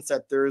evidence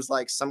that there's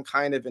like some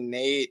kind of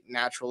innate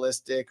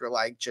naturalistic or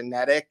like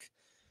genetic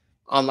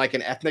on like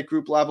an ethnic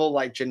group level,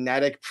 like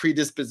genetic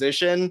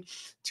predisposition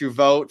to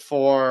vote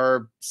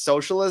for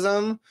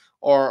socialism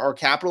or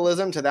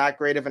capitalism to that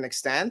great of an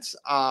extent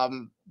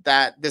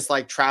that this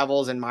like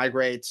travels and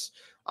migrates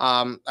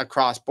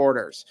across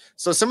borders.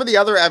 So some of the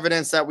other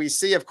evidence that we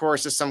see, of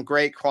course, is some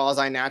great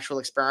quasi-natural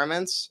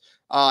experiments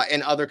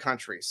in other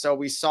countries. So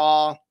we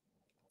saw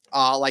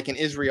like in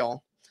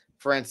Israel,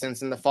 for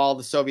instance, in the fall of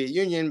the Soviet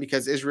Union,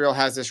 because Israel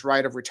has this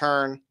right of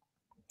return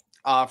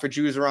for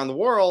Jews around the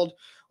world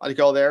to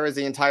go there, is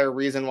the entire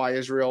reason why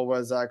Israel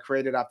was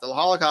created after the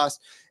Holocaust.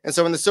 And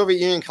so when the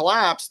Soviet Union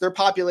collapsed, their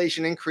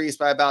population increased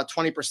by about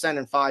 20%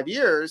 in 5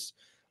 years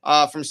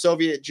from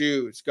Soviet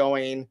Jews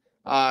going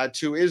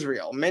to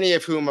Israel, many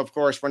of whom, of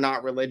course, were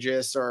not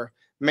religious, or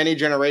many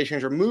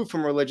generations removed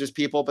from religious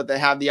people, but they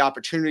had the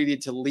opportunity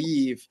to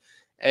leave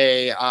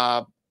a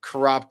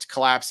corrupt,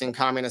 collapsing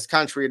communist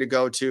country to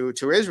go to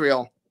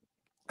Israel.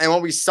 And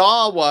what we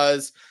saw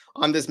was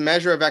on this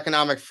measure of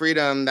economic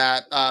freedom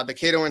that the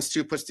Cato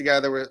Institute puts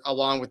together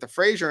along with the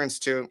Fraser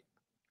Institute,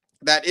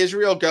 that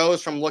Israel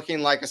goes from looking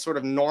like a sort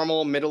of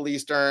normal Middle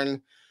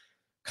Eastern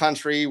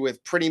country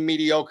with pretty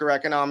mediocre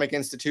economic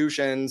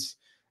institutions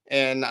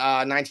in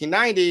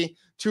 1990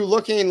 to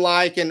looking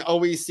like an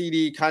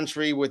OECD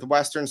country with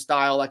Western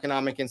style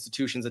economic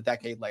institutions a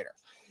decade later.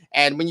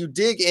 And when you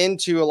dig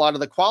into a lot of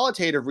the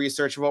qualitative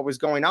research of what was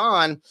going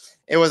on,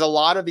 it was a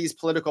lot of these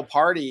political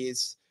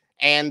parties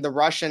and the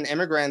Russian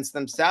immigrants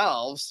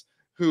themselves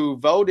who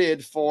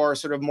voted for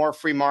sort of more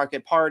free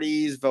market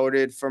parties,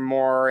 voted for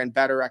more and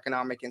better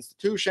economic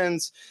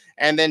institutions.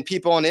 And then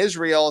people in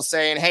Israel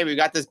saying, hey, we've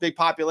got this big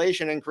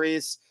population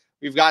increase.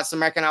 We've got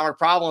some economic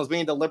problems. We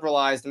need to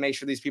liberalize to make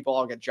sure these people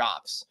all get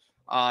jobs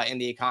in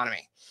the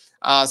economy.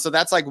 So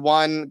that's like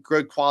one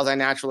good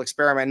quasi-natural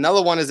experiment.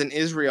 Another one is in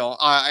Israel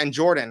and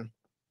Jordan,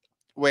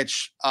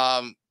 which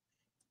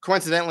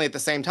coincidentally at the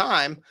same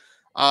time,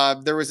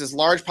 there was this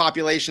large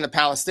population of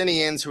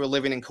Palestinians who were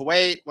living in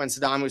Kuwait when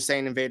Saddam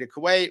Hussein invaded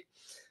Kuwait.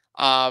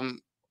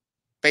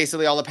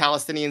 Basically, all the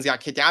Palestinians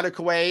got kicked out of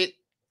Kuwait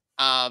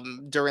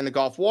during the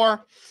Gulf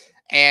War.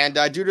 And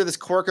due to this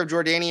quirk of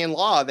Jordanian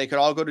law, they could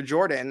all go to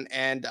Jordan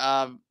and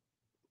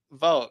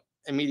vote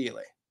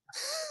immediately.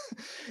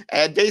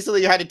 And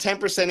basically, you had a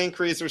 10%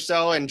 increase or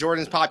so in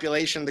Jordan's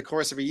population in the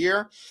course of a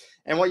year.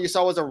 And what you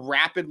saw was a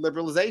rapid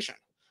liberalization.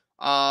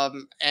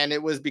 And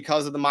it was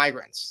because of the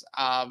migrants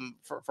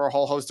for a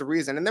whole host of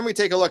reasons. And then we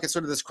take a look at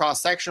sort of this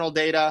cross-sectional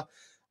data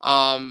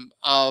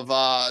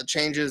of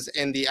changes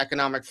in the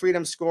economic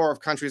freedom score of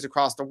countries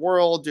across the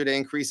world due to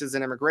increases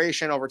in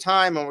immigration over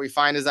time. And what we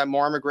find is that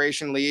more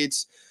immigration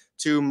leads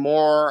to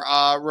more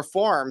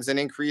reforms and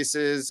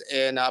increases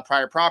in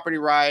private property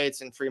rights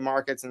and free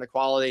markets and the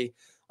quality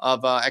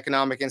of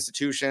economic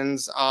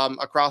institutions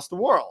across the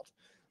world.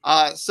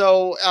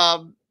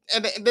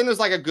 And then there's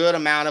like a good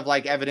amount of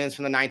like evidence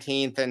from the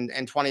 19th and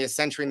 20th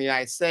century in the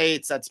United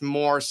States that's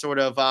more sort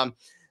of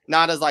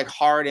not as like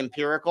hard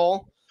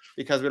empirical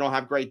because we don't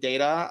have great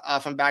data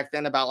from back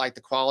then about like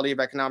the quality of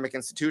economic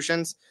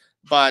institutions.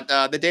 But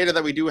the data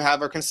that we do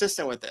have are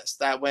consistent with this,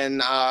 that when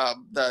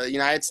the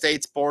United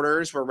States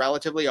borders were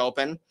relatively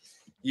open,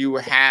 you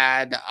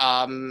had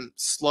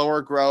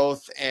slower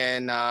growth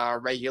in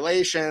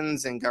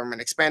regulations and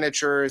government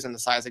expenditures and the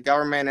size of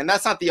government. And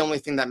that's not the only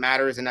thing that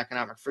matters in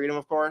economic freedom,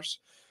 of course,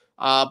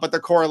 but they're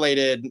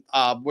correlated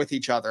with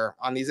each other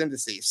on these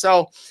indices.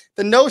 So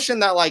the notion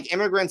that like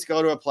immigrants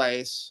go to a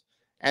place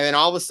and then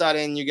all of a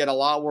sudden you get a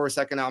lot worse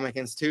economic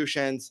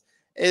institutions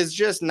is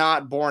just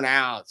not borne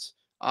out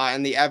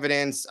in the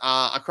evidence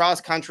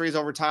across countries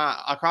over time,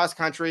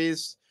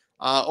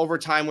 over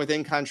time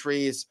within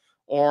countries,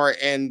 or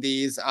in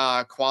these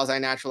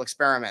quasi-natural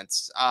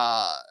experiments.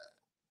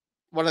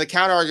 One of the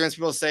counter arguments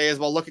people say is,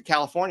 well, look at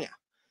California.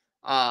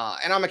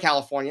 And I'm a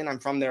Californian. I'm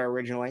from there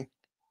originally.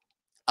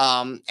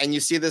 And you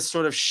see this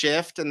sort of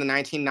shift in the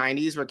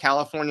 1990s where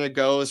California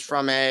goes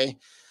from a,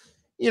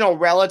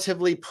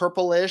 relatively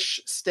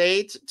purplish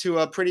state to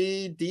a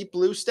pretty deep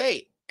blue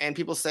state. And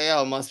people say,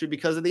 oh, it must be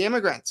because of the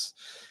immigrants.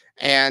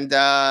 And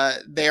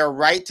they are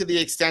right to the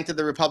extent that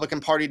the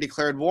Republican Party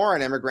declared war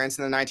on immigrants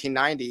in the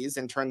 1990s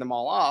and turned them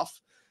all off.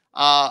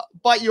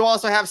 But you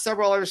also have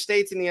several other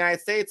states in the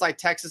United States, like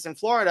Texas and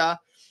Florida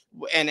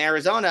and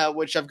Arizona,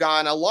 which have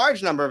gotten a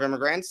large number of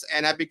immigrants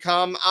and have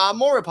become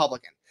more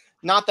Republican.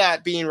 Not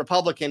that being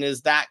Republican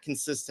is that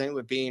consistent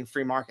with being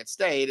free market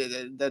state.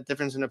 The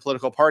difference in the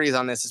political parties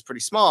on this is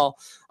pretty small.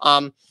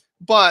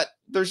 But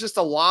there's just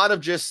a lot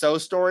of just so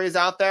stories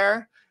out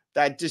there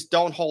that just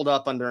don't hold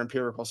up under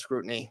empirical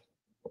scrutiny.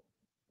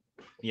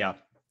 Yeah.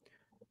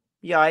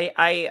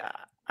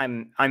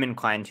 I'm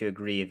inclined to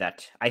agree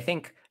that I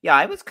think,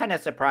 I was kind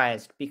of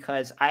surprised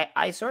because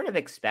I sort of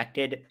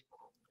expected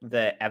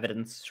the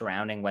evidence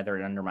surrounding whether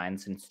it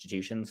undermines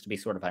institutions to be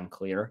sort of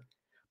unclear.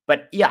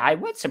 But I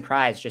was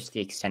surprised just the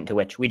extent to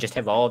which we just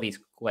have all these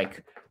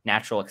like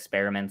natural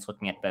experiments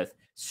looking at both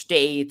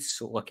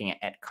states, looking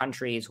at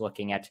countries,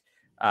 looking at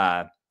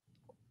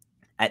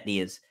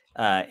these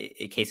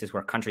cases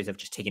where countries have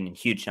just taken in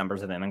huge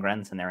numbers of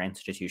immigrants and their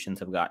institutions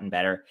have gotten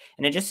better.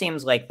 And it just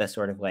seems like the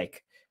sort of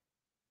like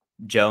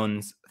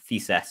Jones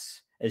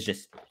thesis is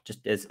just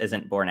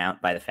isn't borne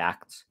out by the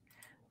facts.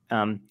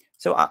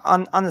 So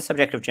on the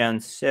subject of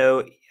Jones,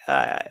 so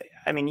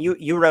I mean,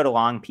 you wrote a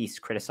long piece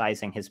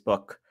criticizing his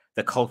book,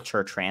 The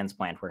Culture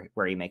Transplant,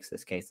 where he makes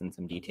this case in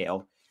some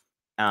detail.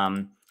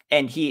 And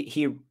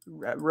he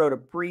wrote a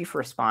brief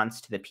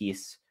response to the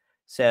piece.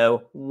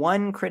 So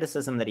one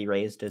criticism that he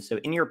raised is, so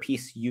in your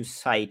piece, you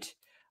cite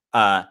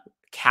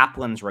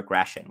Kaplan's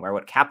regression, where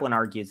what Kaplan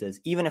argues is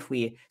even if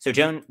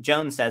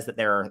Jones says that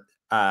there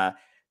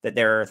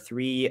are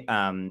three,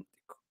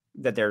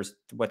 that there's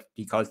what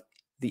he calls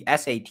the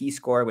SAT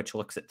score, which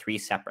looks at three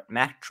separate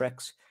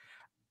metrics.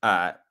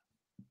 And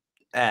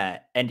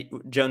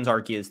Jones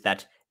argues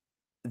that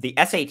the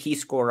SAT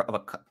score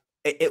of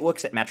it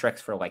looks at metrics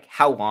for like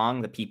how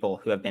long the people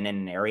who have been in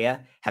an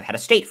area have had a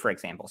state, for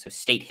example. So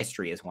state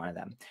history is one of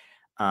them.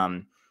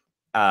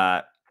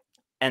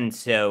 And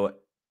so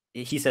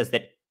he says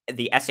that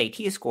the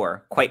SAT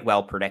score quite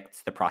well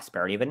predicts the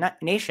prosperity of a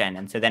nation.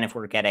 And so then if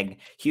we're getting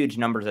huge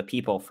numbers of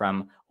people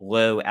from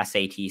low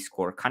SAT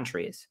score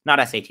countries,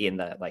 not SAT in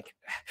the like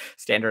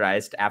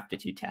standardized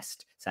aptitude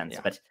test sense,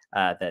 but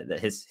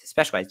his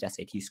specialized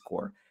SAT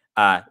score,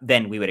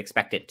 then we would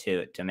expect it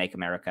to make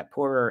America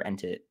poorer and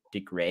to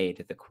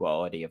degrade the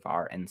quality of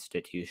our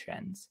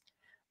institutions.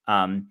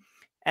 And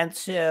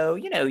so,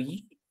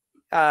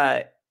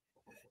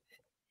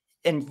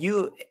 and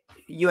you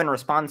in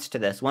response to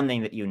this, one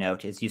thing that you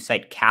note is you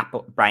cite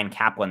Brian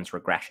Kaplan's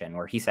regression,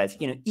 where he says,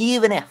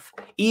 even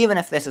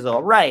if this is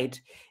all right,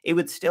 it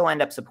would still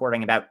end up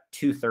supporting about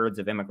 2/3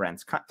 of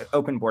immigrants,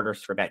 open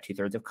borders for about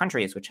 2/3 of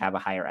countries which have a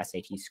higher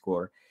SAT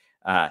score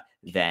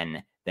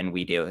than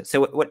we do.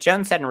 So what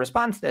Jones said in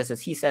response to this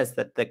is he says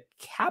that the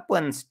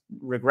Kaplan's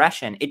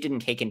regression, it didn't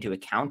take into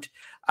account,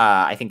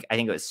 I think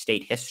it was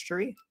state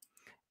history,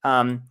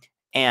 and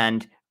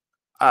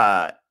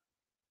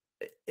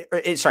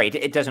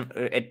it doesn't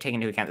take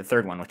into account the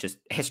third one, which is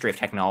history of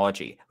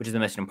technology, which is the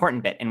most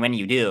important bit. And when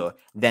you do,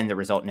 then the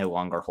result no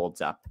longer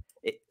holds up.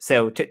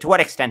 So to what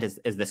extent is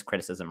this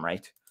criticism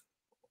right?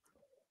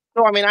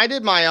 So, I mean, I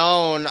did my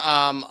own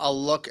a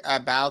look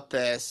about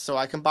this. So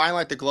I combined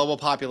like the global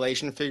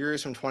population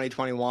figures from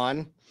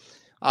 2021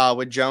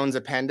 with Jones'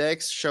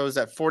 appendix, shows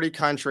that 40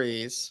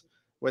 countries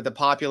with a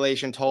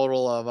population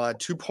total of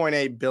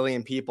 2.8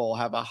 billion people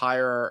have a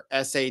higher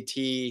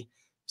SAT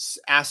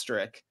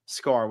asterisk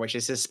score, which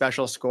is his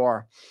special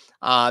score,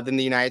 than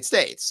the United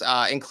States,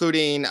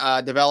 including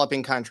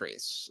developing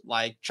countries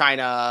like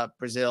China,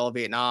 Brazil,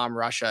 Vietnam,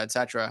 Russia,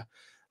 etc.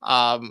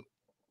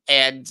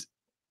 And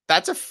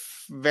that's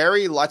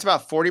that's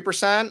about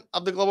 40%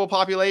 of the global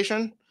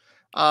population.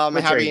 What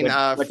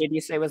did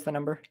you say was the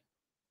number?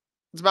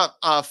 It's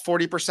about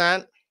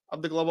 40%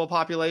 of the global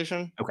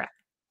population. Okay.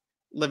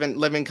 Live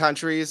in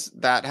countries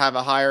that have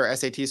a higher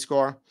SAT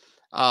score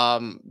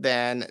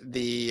than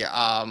the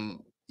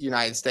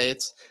United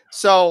States.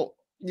 So,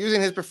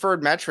 using his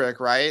preferred metric,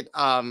 right?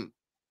 And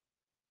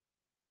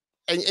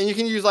you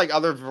can use like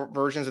other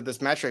versions of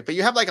this metric, but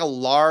you have like a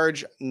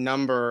large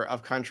number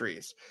of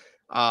countries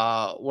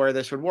where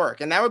this would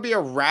work, and that would be a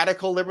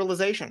radical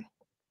liberalization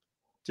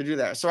to do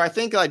that. So I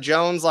think like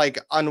Jones, like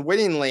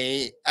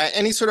unwittingly,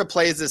 and he sort of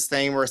plays this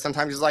thing where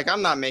sometimes he's like,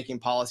 I'm not making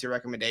policy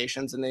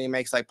recommendations, and then he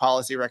makes like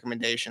policy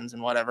recommendations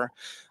and whatever.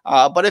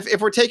 But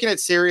if we're taking it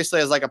seriously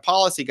as like a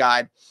policy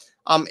guide,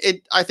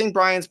 I think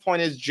Brian's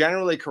point is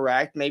generally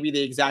correct. Maybe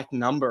the exact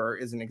number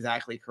isn't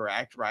exactly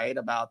correct, right?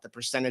 About the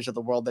percentage of the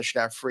world that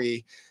should have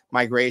free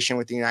migration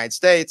with the United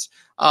States.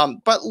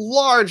 But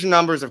large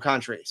numbers of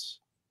countries,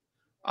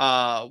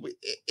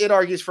 it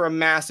argues for a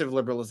massive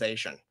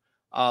liberalization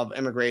of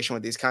immigration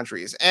with these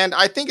countries. And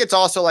I think it's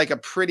also like a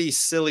pretty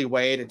silly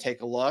way to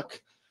take a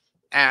look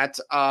at,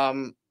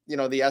 the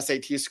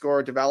SAT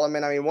score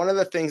development. I mean, one of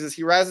the things is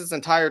he has this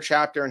entire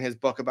chapter in his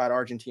book about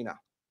Argentina.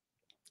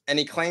 And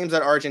he claims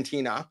that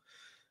Argentina,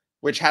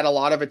 which had a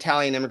lot of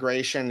Italian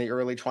immigration in the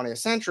early 20th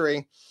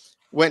century,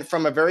 went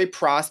from a very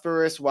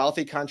prosperous,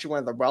 wealthy country, one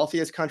of the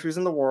wealthiest countries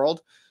in the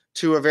world,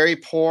 to a very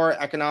poor,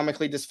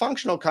 economically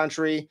dysfunctional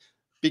country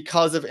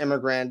because of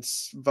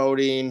immigrants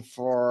voting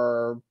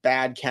for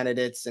bad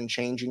candidates and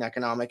changing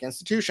economic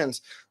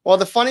institutions. Well,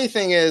 the funny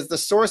thing is the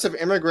source of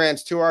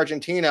immigrants to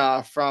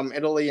Argentina from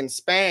Italy and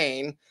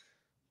Spain,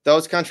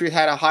 those countries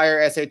had a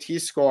higher SAT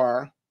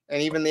score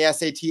and even the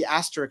SAT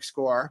asterisk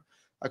score,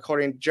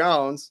 according to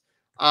Jones,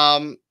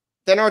 than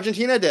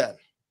Argentina did.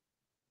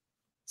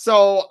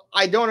 So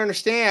I don't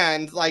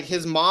understand like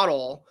his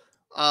model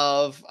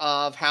of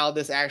how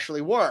this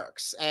actually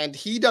works. And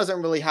he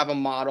doesn't really have a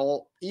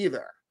model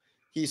either.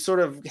 He sort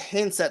of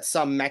hints at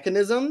some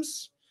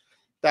mechanisms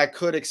that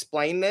could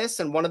explain this.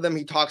 And one of them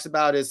he talks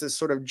about is this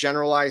sort of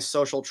generalized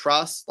social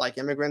trust, like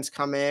immigrants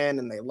come in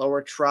and they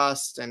lower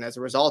trust. And as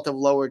a result of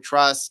lower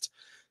trust,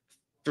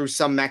 through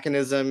some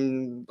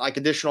mechanism, like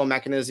additional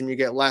mechanism, you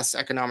get less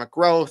economic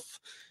growth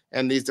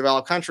in these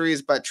developed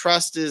countries. But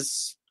trust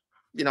is,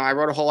 I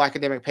wrote a whole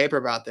academic paper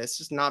about this,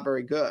 just not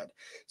very good.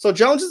 So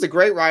Jones is a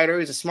great writer.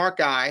 He's a smart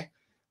guy.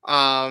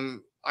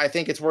 I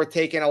think it's worth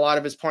taking a lot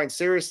of his points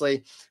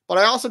seriously, but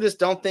I also just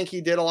don't think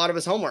he did a lot of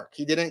his homework.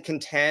 He didn't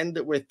contend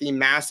with the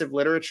massive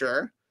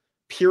literature,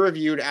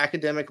 peer-reviewed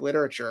academic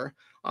literature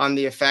on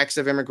the effects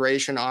of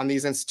immigration on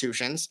these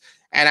institutions.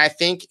 And I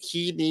think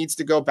he needs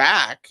to go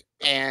back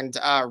and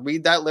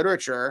read that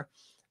literature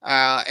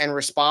and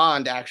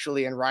respond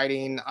actually in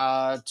writing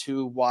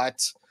to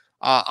what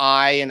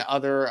I and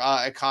other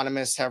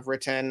economists have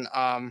written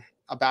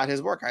about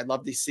his work. I'd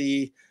love to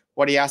see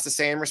what he has to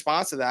say in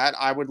response to that.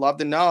 I would love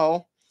to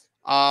know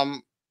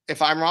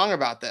if I'm wrong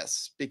about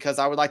this, because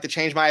I would like to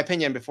change my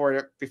opinion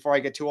before I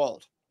get too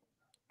old.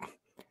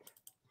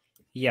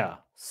 Yeah.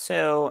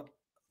 So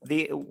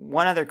the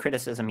one other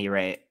criticism he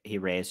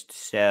raised.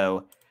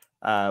 So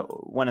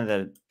one of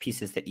the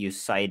pieces that you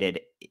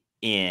cited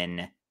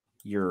in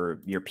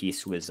your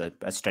piece was a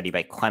study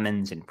by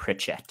Clemens and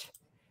Pritchett,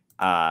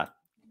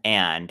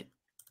 and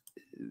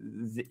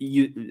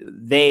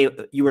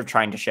you were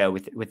trying to show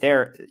with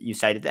their, you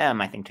cited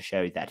them, I think, to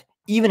show that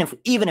even if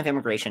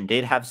immigration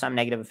did have some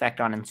negative effect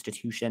on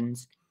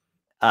institutions,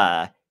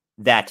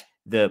 that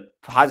the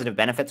positive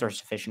benefits are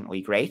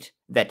sufficiently great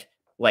that,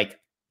 like,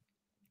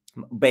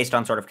 based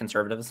on sort of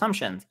conservative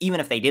assumptions, even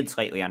if they did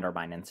slightly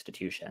undermine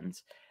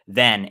institutions,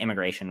 then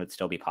immigration would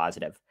still be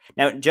positive.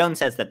 Now, Jones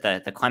says that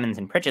the Clemens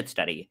and Pritchett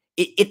study,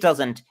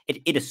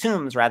 it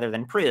assumes rather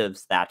than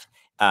proves that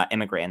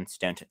immigrants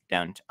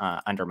don't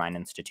undermine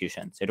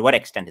institutions. So to what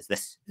extent is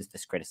this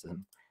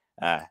criticism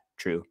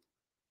true?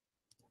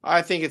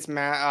 I think it's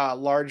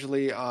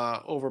largely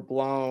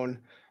overblown.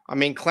 I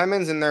mean,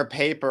 Clemens in their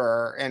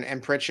paper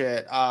and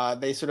Pritchett,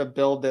 they sort of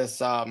build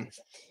this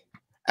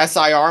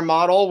SIR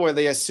model where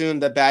they assume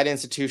that bad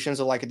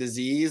institutions are like a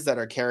disease that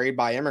are carried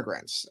by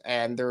immigrants.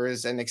 And there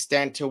is an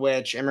extent to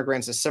which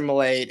immigrants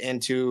assimilate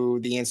into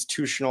the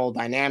institutional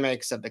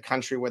dynamics of the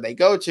country where they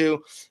go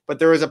to. But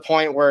there is a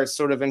point where it's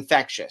sort of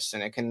infectious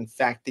and it can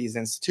infect these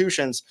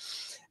institutions.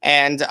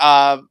 And,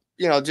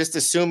 just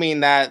assuming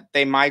that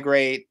they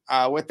migrate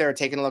with their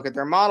taking a look at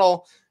their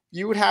model,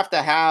 you would have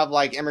to have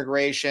like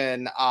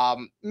immigration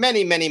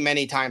many, many,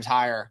 many times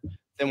higher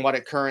than what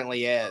it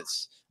currently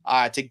is.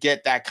 To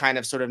get that kind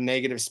of sort of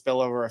negative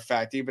spillover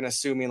effect, even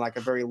assuming like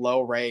a very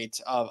low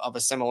rate of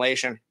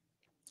assimilation.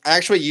 I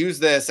actually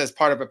used this as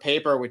part of a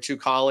paper with two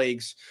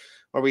colleagues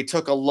where we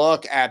took a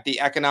look at the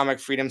economic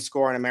freedom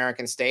score in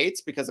American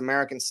states, because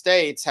American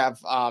states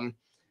have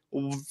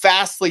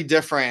vastly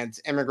different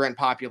immigrant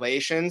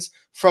populations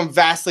from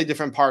vastly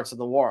different parts of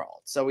the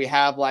world. So we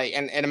have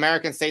and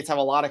American states have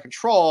a lot of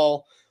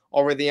control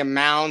over the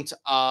amount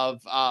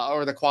of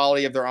or the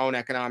quality of their own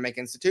economic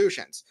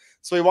institutions.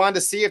 So we wanted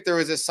to see if there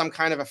was some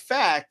kind of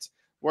effect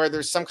where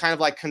there's some kind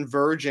of like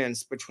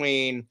convergence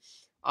between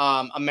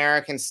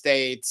American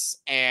states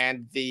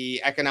and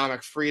the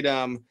economic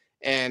freedom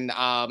in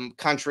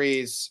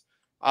countries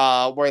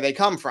where they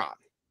come from.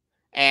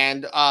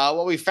 And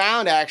what we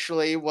found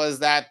actually was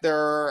that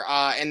there,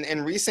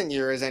 in recent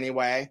years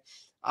anyway,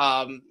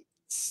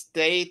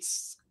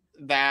 states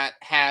that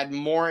had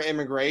more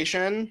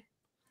immigration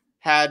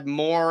had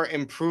more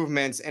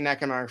improvements in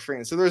economic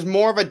freedom. So there's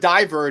more of a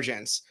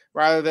divergence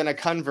rather than a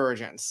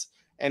convergence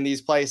in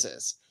these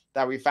places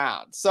that we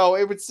found. So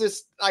it was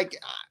just like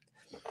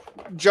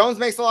Jones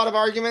makes a lot of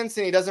arguments,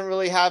 and he doesn't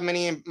really have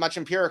much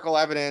empirical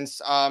evidence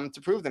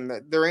to prove them.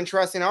 They're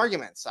interesting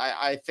arguments.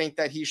 I think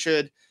that he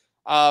should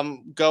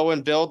go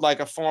and build like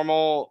a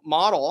formal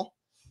model,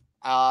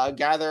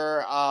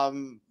 gather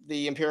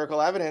the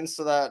empirical evidence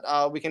so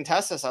that we can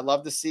test this. I'd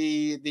love to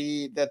see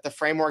the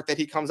framework that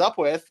he comes up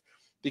with,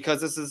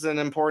 because this is an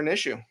important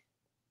issue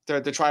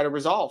to try to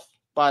resolve.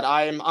 But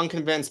I'm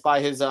unconvinced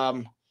by his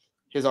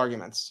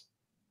arguments.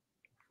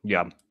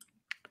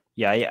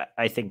 Yeah,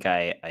 I think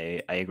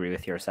I agree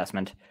with your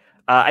assessment.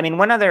 I mean,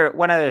 one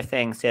other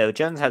thing. So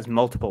Jones has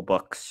multiple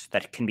books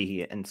that can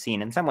be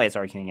seen in some ways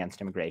arguing against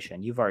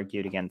immigration. You've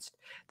argued against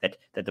that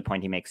the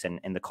point he makes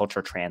in the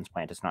culture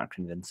transplant is not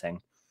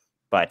convincing,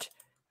 but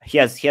he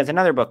has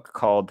another book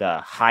called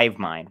Hive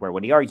Mind, where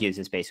what he argues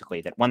is basically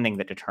that one thing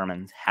that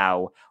determines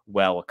how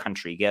well a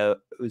country goes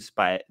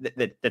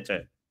that's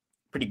a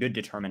pretty good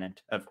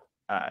determinant of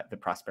the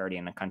prosperity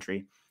in a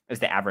country is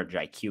the average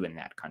IQ in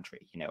that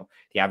country. You know,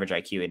 the average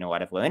IQ in a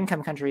lot of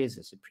low-income countries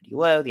is pretty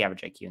low. The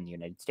average IQ in the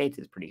United States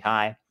is pretty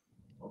high.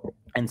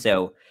 And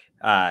so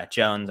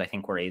Jones, I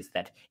think, worries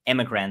that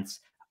immigrants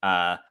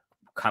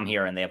come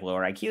here and they have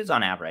lower IQs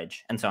on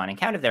average. And so on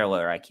account of their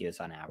lower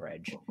IQs on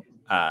average,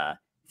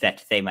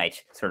 that they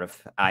might sort of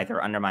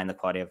either undermine the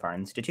quality of our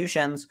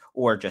institutions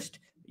or just,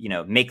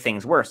 make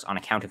things worse on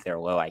account of their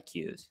low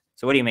IQs.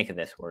 So what do you make of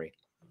this, Rory?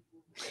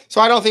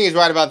 So I don't think he's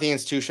right about the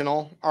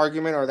institutional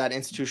argument or that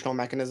institutional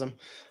mechanism.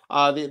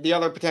 The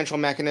other potential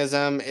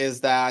mechanism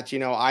is that,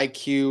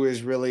 IQ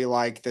is really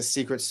like the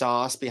secret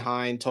sauce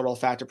behind total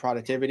factor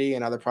productivity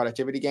and other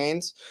productivity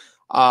gains.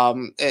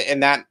 And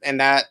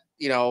that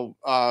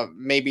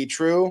may be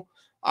true.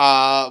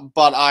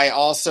 But I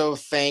also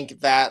think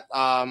that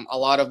a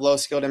lot of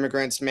low-skilled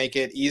immigrants make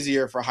it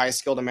easier for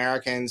high-skilled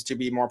Americans to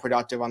be more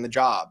productive on the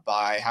job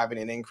by having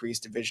an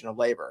increased division of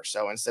labor.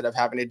 So instead of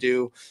having to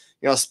do,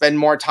 spend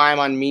more time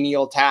on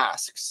menial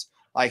tasks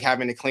like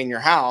having to clean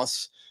your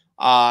house,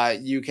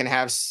 you can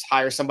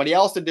hire somebody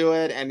else to do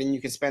it, and then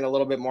you can spend a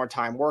little bit more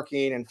time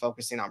working and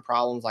focusing on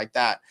problems like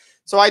that.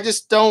 So I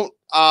just don't,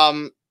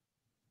 I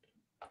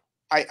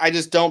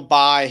just don't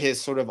buy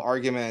his sort of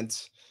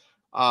argument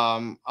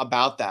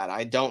about that.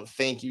 I don't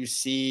think you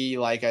see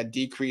like a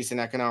decrease in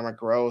economic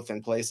growth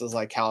in places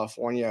like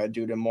California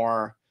due to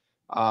more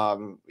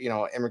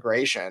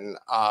immigration,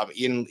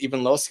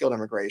 even low-skilled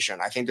immigration.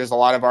 I think there's a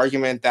lot of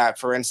argument that,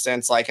 for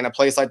instance, like in a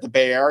place like the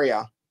Bay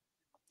Area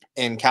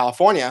in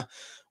California,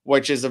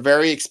 which is a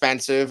very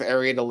expensive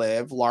area to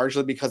live,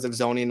 largely because of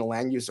zoning and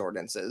land use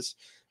ordinances.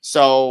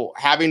 So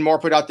having more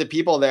productive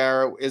people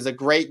there is a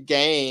great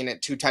gain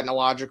to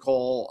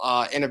technological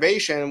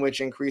innovation,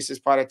 which increases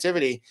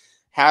productivity.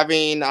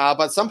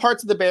 But some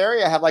parts of the Bay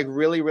Area have like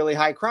really, really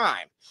high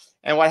crime.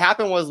 And what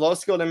happened was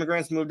low-skilled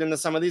immigrants moved into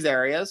some of these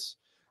areas.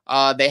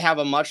 They have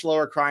a much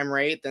lower crime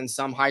rate than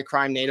some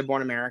high-crime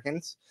native-born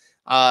Americans.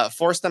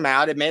 Forced them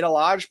out. It made a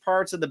large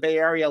parts of the Bay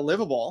Area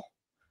livable.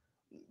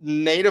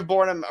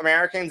 Native-born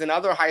Americans and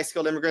other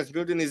high-skilled immigrants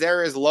moved in these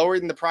areas,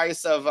 lowering the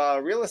price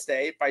of real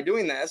estate by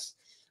doing this.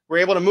 We're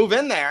able to move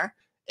in there,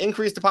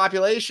 increase the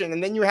population,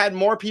 and then you had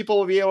more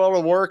people be able to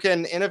work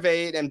and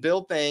innovate and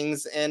build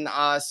things in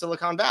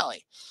Silicon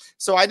Valley.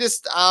 So I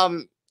just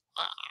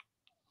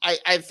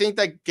I think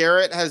that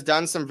Garrett has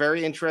done some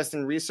very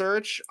interesting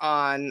research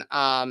on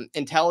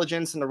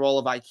intelligence and the role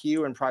of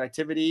IQ and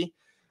productivity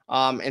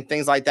and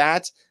things like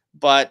that.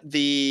 But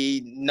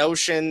the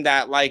notion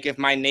that like if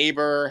my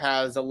neighbor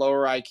has a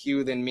lower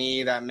IQ than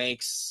me, that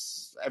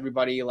makes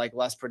everybody like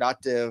less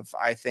productive,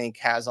 I think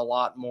has a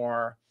lot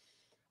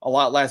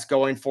less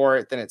going for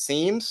it than it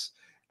seems.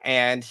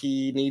 And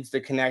he needs to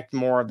connect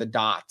more of the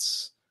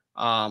dots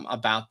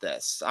about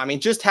this. I mean,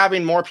 just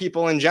having more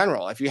people in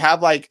general. If you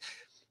have like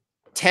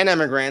 10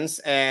 immigrants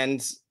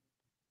and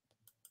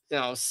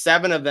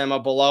 7 of them are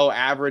below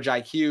average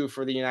IQ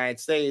for the United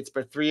States,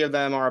 but 3 of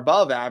them are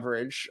above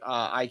average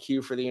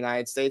IQ for the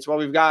United States, well,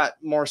 we've got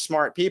more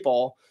smart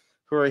people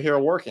who are here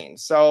working.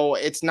 So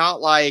it's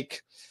not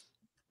like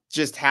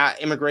just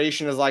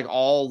immigration is like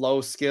all low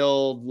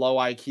skilled, low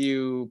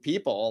IQ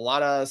people. A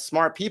lot of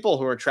smart people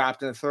who are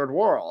trapped in the third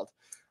world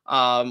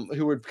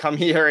who would come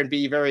here and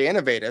be very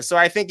innovative. So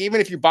I think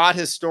even if you bought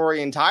his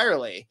story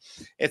entirely,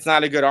 it's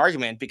not a good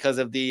argument because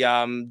of the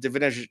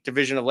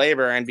division of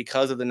labor and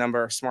because of the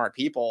number of smart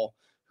people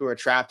who are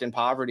trapped in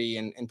poverty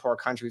in poor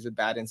countries with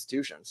bad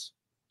institutions.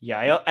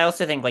 Yeah, I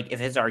also think like if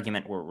his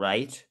argument were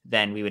right,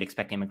 then we would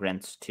expect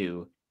immigrants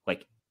to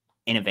like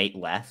innovate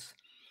less.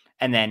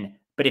 And then,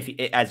 but if,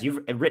 as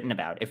you've written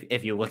about,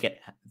 if you look at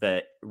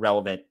the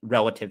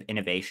relative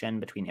innovation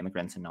between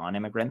immigrants and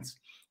non-immigrants,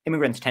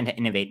 immigrants tend to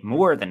innovate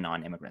more than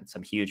non-immigrants.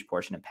 Some huge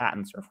portion of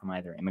patents are from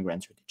either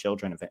immigrants or the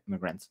children of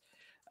immigrants.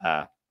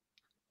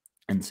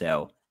 And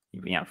so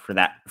for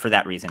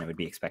that reason, it would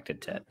be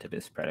expected to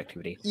boost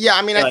productivity. Yeah,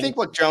 I mean, So, I think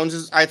what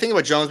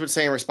Jones would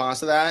say in response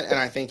to that, and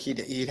I think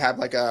he'd have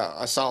like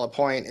a solid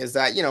point, is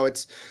that,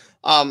 it's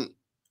um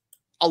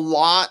a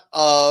lot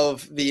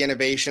of the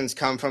innovations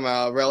come from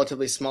a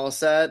relatively small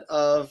set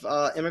of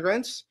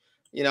immigrants,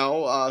 who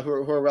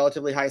are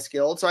relatively high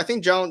skilled. So I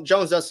think Jones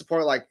does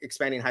support like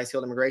expanding high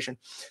skilled immigration.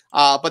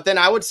 But then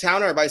I would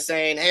counter by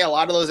saying, hey, a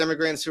lot of those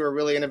immigrants who are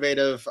really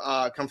innovative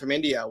come from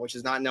India, which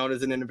is not known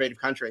as an innovative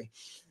country.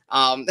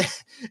 Um,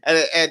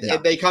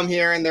 and they come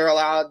here and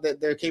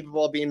they're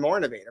capable of being more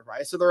innovative,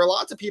 right? So there are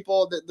lots of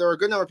people there are a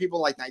good number of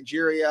people like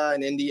Nigeria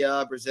and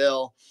India,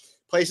 Brazil,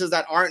 places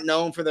that aren't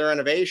known for their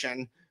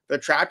innovation. They're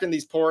trapped in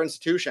these poor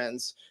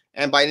institutions.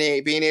 And by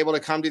being able to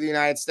come to the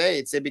United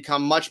States, they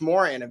become much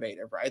more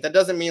innovative, right? That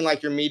doesn't mean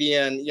like your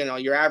median,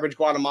 your average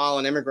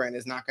Guatemalan immigrant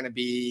is not going to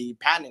be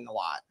patenting a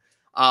lot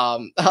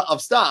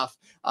of stuff.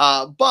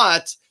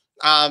 But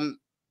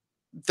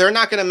they're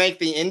not going to make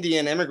the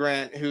Indian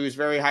immigrant who's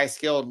very high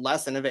skilled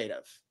less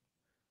innovative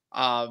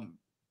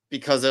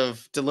because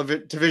of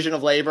division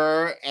of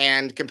labor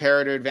and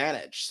comparative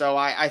advantage. So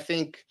I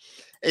think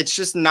it's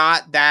just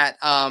not that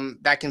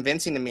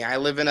convincing to me. I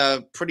live in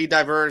a pretty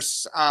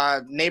diverse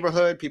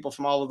neighborhood, people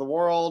from all over the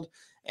world,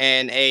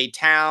 and a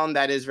town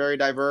that is very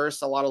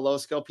diverse, a lot of low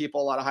skill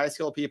people, a lot of high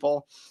skill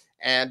people.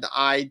 And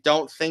I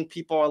don't think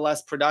people are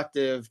less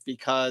productive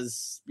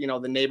because,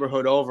 the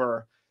neighborhood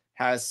over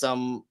has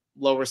some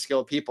lower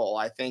skilled people.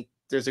 I think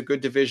there's a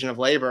good division of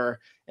labor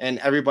and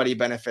everybody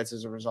benefits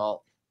as a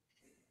result.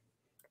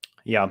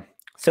 Yeah.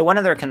 So one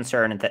other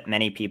concern that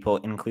many people,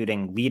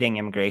 including leading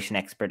immigration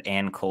expert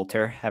Ann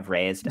Coulter, have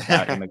raised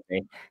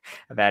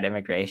about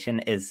immigration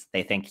is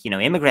they think,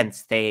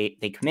 immigrants, they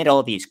commit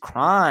all these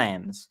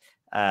crimes,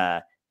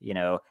 and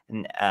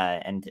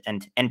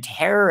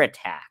terror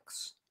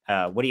attacks.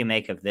 What do you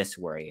make of this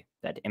worry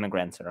that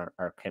immigrants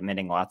are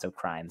committing lots of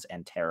crimes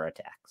and terror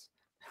attacks?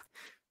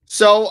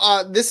 So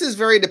this is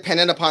very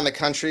dependent upon the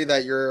country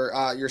that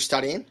you're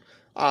studying.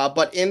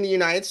 But in the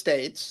United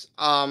States,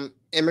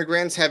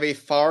 immigrants have a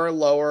far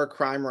lower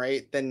crime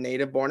rate than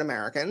native-born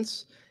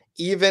Americans.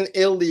 Even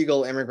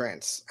illegal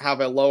immigrants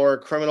have a lower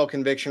criminal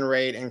conviction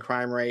rate and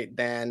crime rate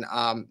than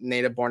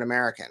native-born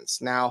Americans.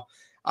 Now,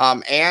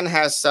 Anne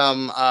has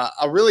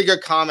a really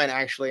good comment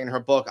actually in her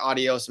book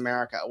Adios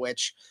America,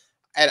 which,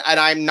 and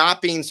I'm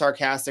not being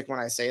sarcastic when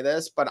I say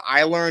this, but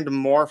I learned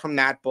more from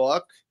that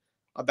book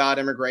about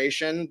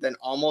immigration than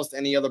almost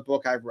any other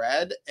book I've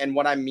read. And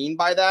what I mean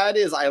by that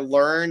is I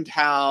learned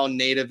how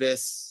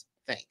nativists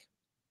think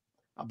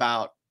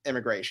about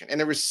immigration, and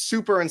it was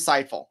super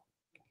insightful.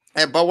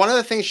 But one of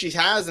the things she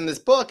has in this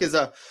book is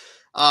a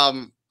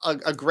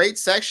great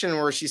section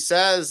where she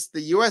says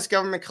the U.S.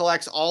 government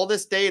collects all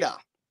this data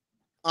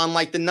on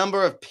like the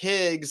number of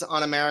pigs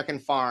on American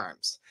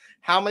farms,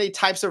 how many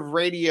types of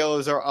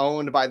radios are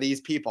owned by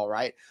these people,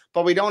 right?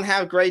 But we don't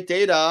have great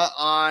data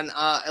on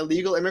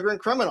illegal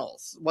immigrant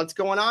criminals. What's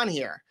going on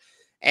here?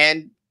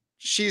 And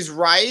she's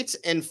right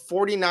in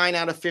 49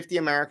 out of 50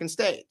 American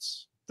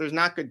states. There's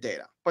not good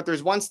data, but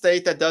there's one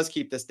state that does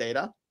keep this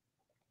data,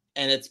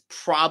 and it's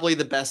probably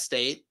the best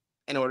state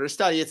in order to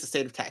study. It's the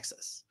state of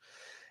Texas.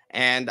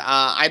 And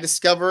I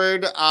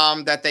discovered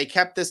that they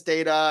kept this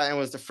data and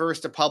was the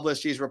first to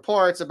publish these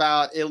reports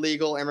about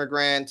illegal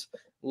immigrant,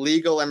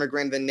 legal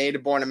immigrant, and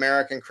native-born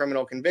American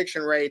criminal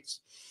conviction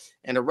rates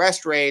and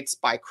arrest rates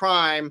by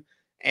crime,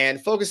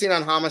 and focusing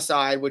on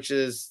homicide, which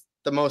is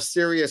the most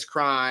serious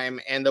crime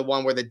and the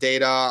one where the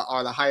data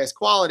are the highest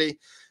quality.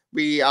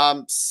 We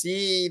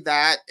see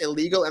that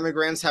illegal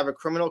immigrants have a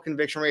criminal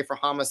conviction rate for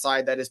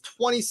homicide that is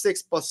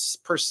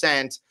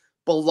 26%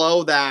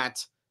 below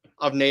that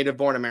of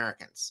native-born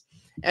Americans.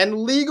 And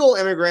legal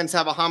immigrants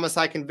have a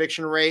homicide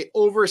conviction rate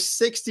over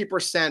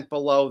 60%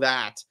 below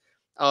that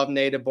of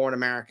native-born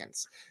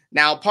Americans.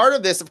 Now, part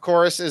of this, of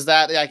course, is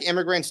that like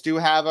immigrants do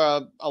have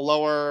a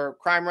lower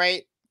crime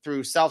rate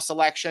through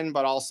self-selection,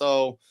 but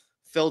also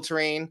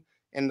filtering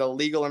in the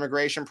legal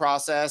immigration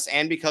process,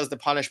 and because the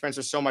punishments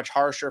are so much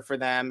harsher for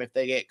them if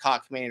they get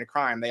caught committing a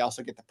crime. They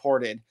also get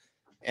deported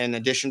in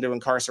addition to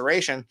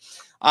incarceration.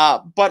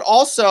 But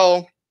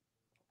also,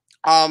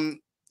 the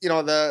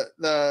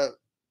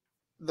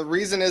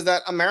reason is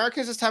that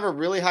Americans just have a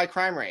really high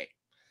crime rate.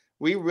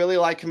 We really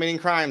like committing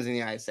crimes in the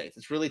United States.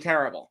 It's really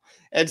terrible.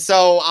 And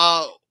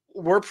so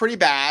we're pretty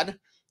bad,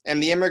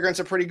 and the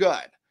immigrants are pretty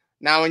good.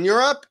 Now, in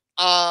Europe,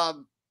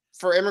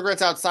 for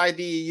immigrants outside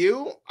the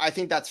EU, I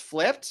think that's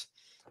flipped.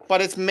 But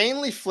it's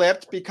mainly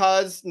flipped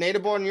because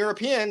native-born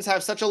Europeans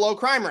have such a low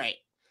crime rate.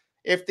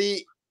 If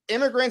the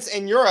immigrants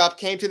in Europe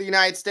came to the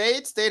United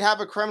States, they'd have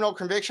a criminal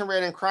conviction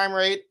rate and crime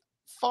rate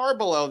far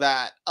below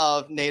that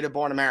of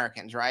native-born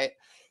Americans, right?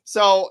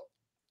 So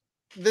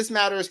this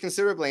matters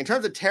considerably. In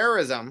terms of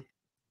terrorism,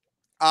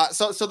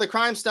 so the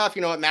crime stuff,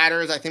 it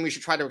matters. I think we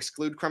should try to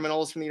exclude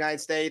criminals from the United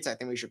States. I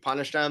think we should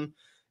punish them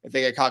if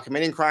they get caught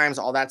committing crimes,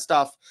 all that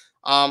stuff.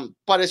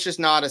 But it's just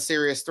not a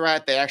serious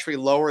threat. They actually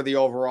lower the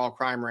overall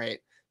crime rate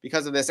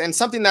because of this. And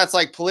something that's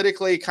like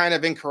politically kind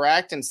of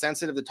incorrect and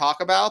sensitive to talk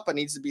about, but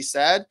needs to be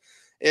said,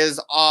 is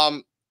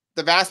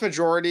the vast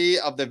majority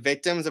of the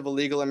victims of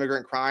illegal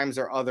immigrant crimes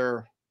are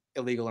other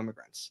illegal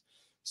immigrants.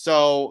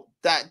 So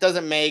that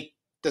doesn't make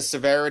the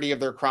severity of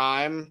their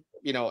crime,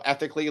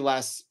 ethically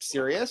less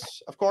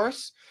serious, of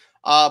course.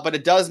 But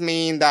it does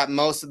mean that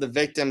most of the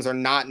victims are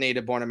not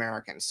native born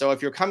Americans. So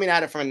if you're coming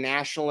at it from a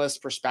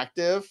nationalist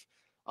perspective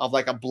of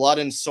like a blood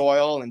and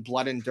soil and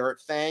blood and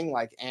dirt thing,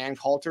 like Ann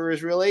Coulter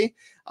is really,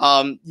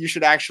 you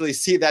should actually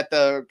see that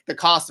the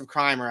cost of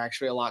crime are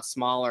actually a lot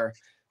smaller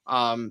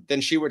than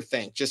she would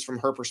think, just from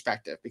her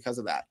perspective, because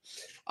of that.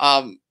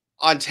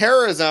 On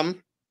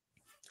terrorism,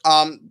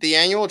 the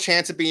annual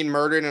chance of being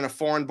murdered in a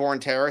foreign-born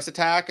terrorist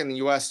attack in the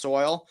U.S.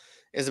 soil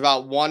is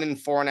about 1 in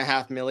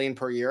 4.5 million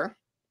per year.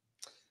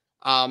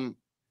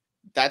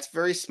 That's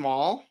very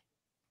small.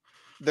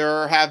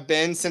 There have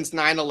been, since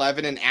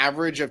 9/11, an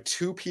average of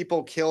 2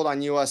 people killed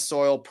on U.S.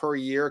 soil per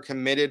year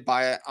committed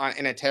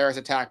in a terrorist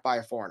attack by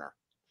a foreigner.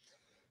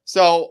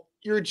 So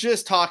you're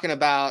just talking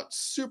about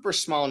super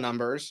small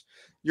numbers.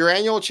 Your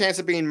annual chance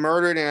of being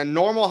murdered in a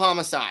normal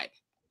homicide,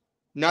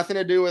 nothing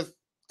to do with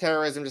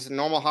terrorism, just a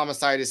normal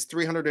homicide, is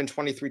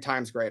 323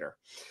 times greater.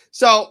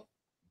 So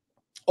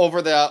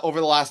over the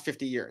last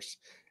 50 years.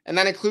 And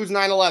that includes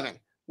 9/11,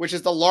 which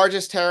is the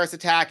largest terrorist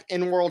attack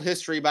in world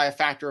history by a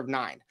factor of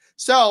 9.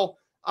 So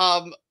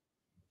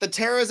the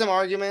terrorism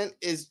argument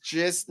is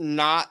just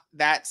not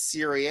that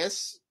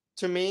serious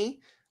to me.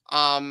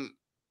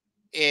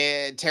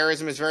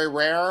 Terrorism is very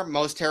rare.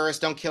 Most terrorists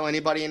don't kill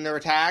anybody in their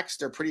attacks.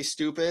 They're pretty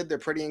stupid. They're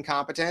pretty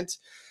incompetent.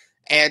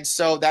 And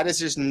so that is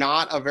just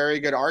not a very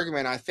good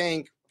argument, I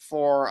think,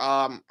 for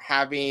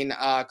having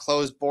a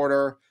closed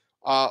border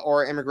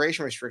or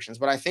immigration restrictions.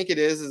 What I think it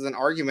is an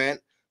argument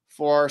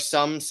for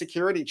some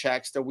security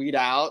checks to weed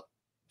out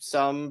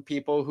some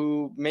people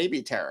who may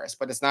be terrorists,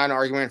 but it's not an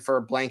argument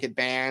for blanket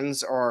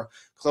bans or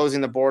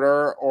closing the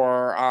border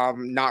or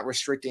not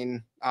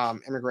restricting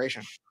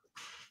immigration.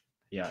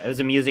 Yeah, it was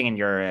amusing in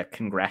your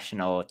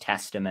congressional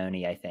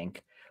testimony, I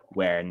think,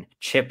 when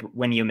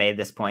you made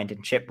this point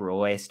and Chip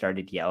Roy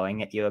started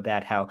yelling at you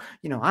about how,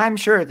 I'm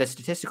sure the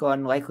statistical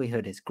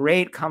unlikelihood is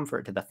great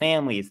comfort to the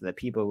families of the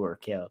people who were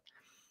killed,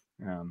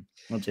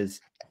 which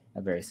is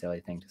a very silly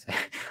thing to say.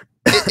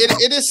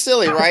 It is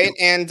silly, right?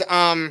 And,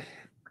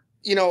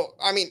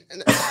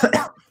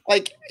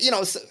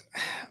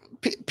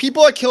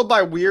 people are killed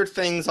by weird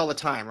things all the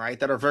time, right?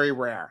 That are very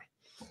rare.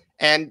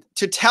 And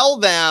to tell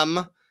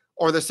them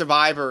or the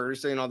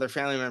survivors, their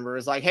family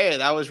members, like, hey,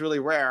 that was really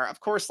rare. Of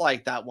course,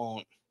 like, that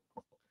won't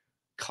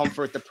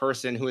comfort the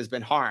person who has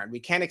been harmed.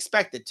 We can't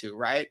expect it to,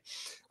 right?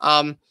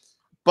 But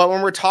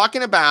when we're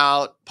talking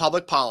about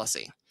public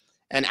policy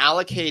and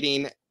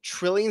allocating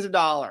trillions of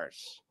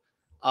dollars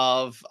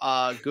of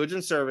goods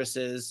and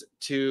services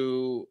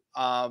to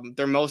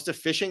their most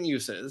efficient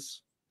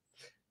uses,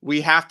 we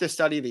have to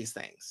study these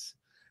things,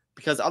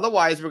 because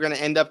otherwise we're going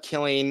to end up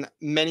killing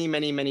many,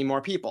 many, many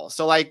more people.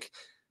 So like,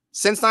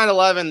 since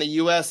 9/11, the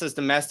U.S. has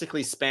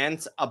domestically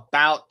spent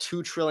about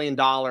 $2 trillion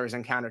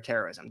in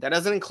counterterrorism. That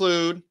doesn't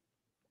include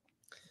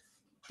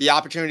the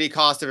opportunity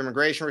cost of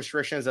immigration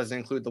restrictions, doesn't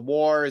include the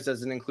wars,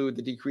 doesn't include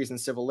the decrease in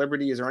civil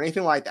liberties or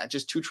anything like that,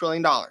 just $2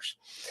 trillion.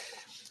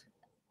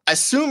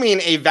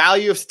 Assuming a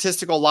value of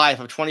statistical life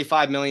of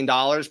 $25 million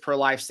per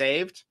life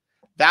saved,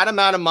 that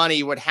amount of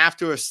money would have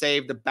to have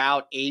saved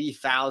about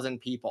 80,000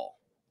 people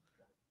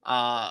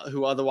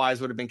who otherwise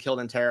would have been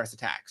killed in terrorist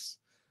attacks.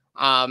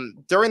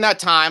 During that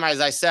time, as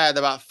I said,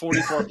 about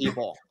 44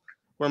 people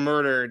were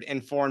murdered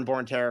in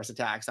foreign-born terrorist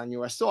attacks on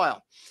U.S.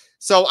 soil.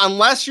 So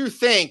unless you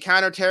think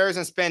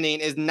counterterrorism spending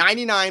is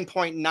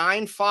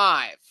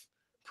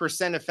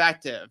 99.95%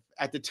 effective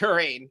at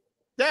deterring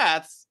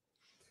deaths,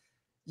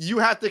 you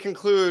have to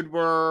conclude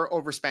we're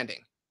overspending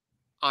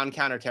on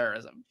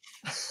counterterrorism.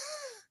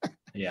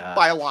 Yeah,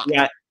 by a lot.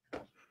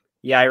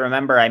 Yeah, I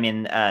remember. I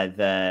mean,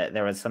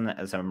 there was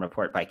some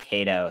report by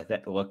Cato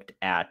that looked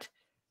at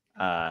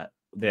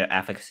the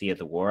efficacy of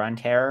the war on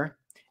terror,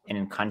 and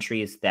in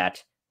countries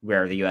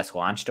where the U.S.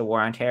 launched a war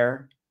on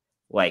terror,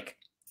 like,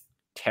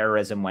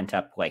 terrorism went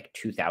up like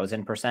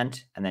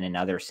 2,000%, and then in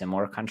other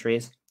similar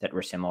countries that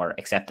were similar,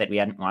 except that we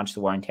hadn't launched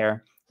the war on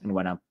terror, and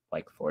went up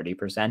like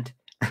 40%.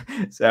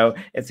 So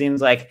it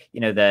seems like,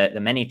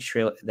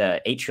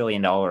 the $8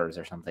 trillion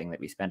or something that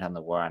we spent on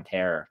the war on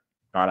terror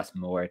brought us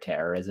more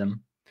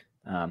terrorism,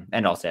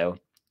 and also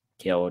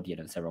killed,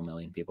 several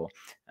million people,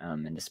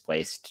 and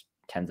displaced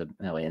tens of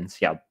millions.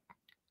 Yeah.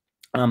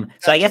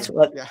 So I guess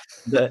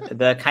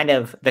the kind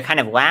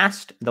of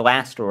last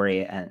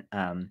story, and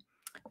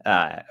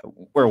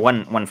or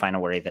one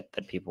final worry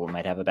that people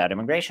might have about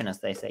immigration is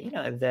they say,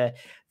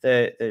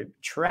 the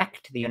trek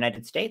to the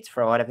United States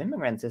for a lot of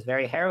immigrants is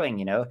very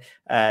harrowing.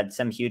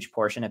 Some huge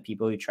portion of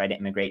people who try to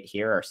immigrate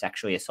here are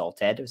sexually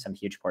assaulted. Some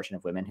huge portion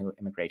of women who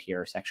immigrate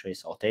here are sexually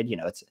assaulted.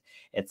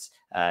 It's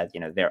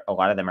there, a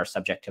lot of them are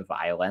subject to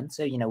violence.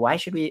 So why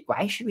should we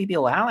be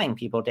allowing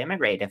people to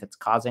immigrate if it's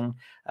causing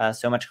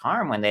so much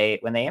harm when they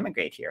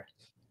immigrate here?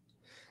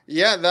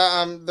 Yeah,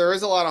 there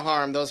is a lot of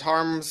harm. Those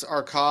harms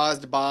are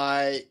caused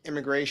by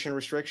immigration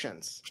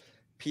restrictions.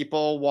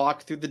 People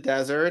walk through the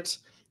desert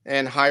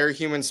and hire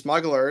human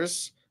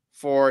smugglers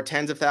for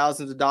tens of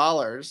thousands of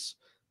dollars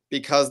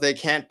because they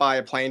can't buy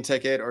a plane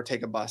ticket or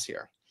take a bus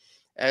here.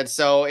 And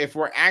so if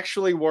we're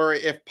actually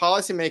worried, if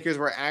policymakers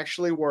were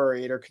actually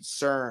worried or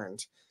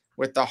concerned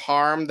with the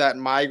harm that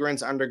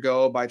migrants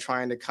undergo by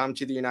trying to come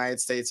to the United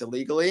States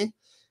illegally,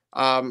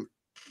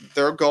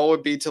 their goal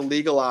would be to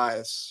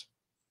legalize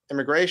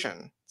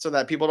immigration so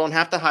that people don't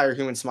have to hire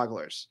human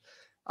smugglers,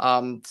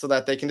 so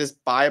that they can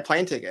just buy a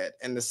plane ticket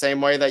in the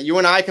same way that you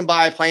and I can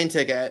buy a plane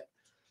ticket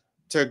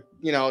to,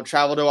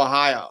 travel to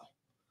Ohio.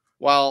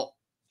 Well,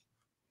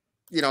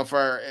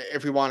 for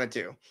if we wanted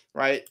to,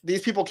 right?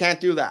 These people can't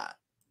do that.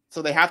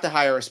 So they have to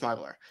hire a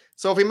smuggler.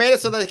 So if we made it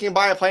so that they can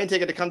buy a plane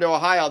ticket to come to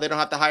Ohio, they don't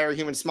have to hire a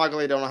human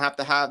smuggler. They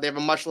have a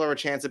much lower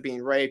chance of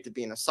being raped, of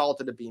being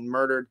assaulted, of being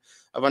murdered,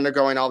 of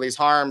undergoing all these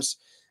harms.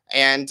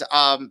 And,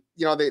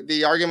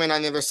 the argument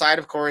on the other side,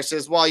 of course,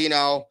 is, well,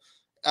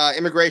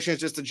 immigration is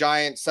just a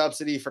giant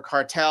subsidy for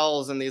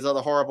cartels and these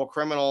other horrible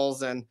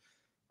criminals. And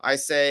I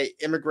say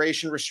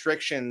immigration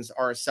restrictions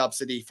are a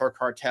subsidy for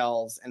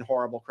cartels and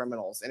horrible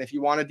criminals. And if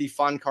you want to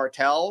defund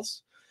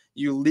cartels,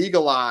 you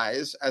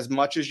legalize as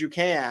much as you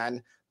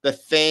can the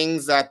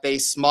things that they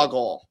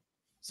smuggle.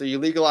 So you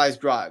legalize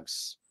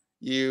drugs,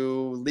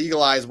 you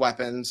legalize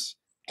weapons,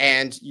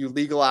 and you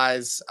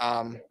legalize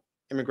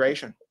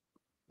immigration,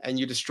 and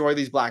you destroy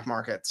these black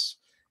markets,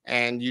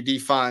 and you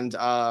defund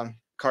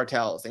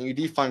cartels, and you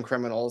defund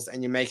criminals,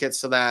 and you make it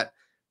so that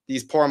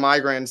these poor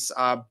migrants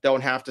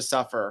don't have to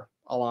suffer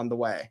along the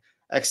way,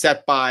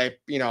 except by,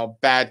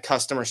 bad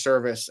customer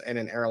service in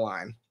an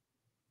airline.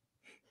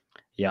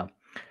 Yeah.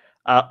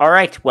 All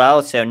right.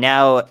 Well, so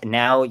now,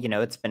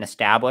 it's been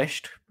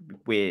established.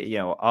 We,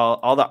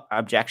 all the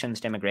objections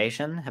to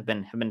immigration have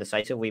been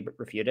decisively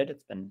refuted.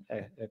 It's been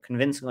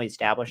convincingly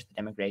established that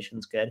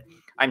immigration's good.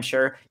 I'm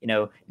sure,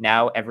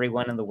 now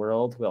everyone in the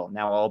world will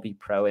now all be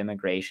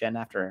pro-immigration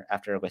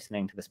after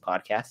listening to this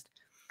podcast.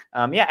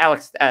 Yeah,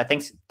 Alex,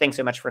 thanks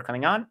so much for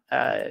coming on.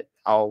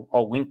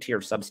 I'll link to your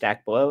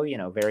Substack below.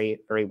 Very,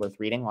 very worth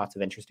reading. Lots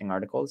of interesting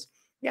articles.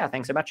 Yeah,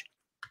 thanks so much.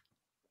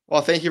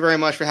 Well, thank you very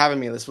much for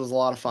having me. This was a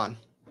lot of fun.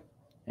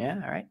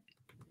 Yeah, all right.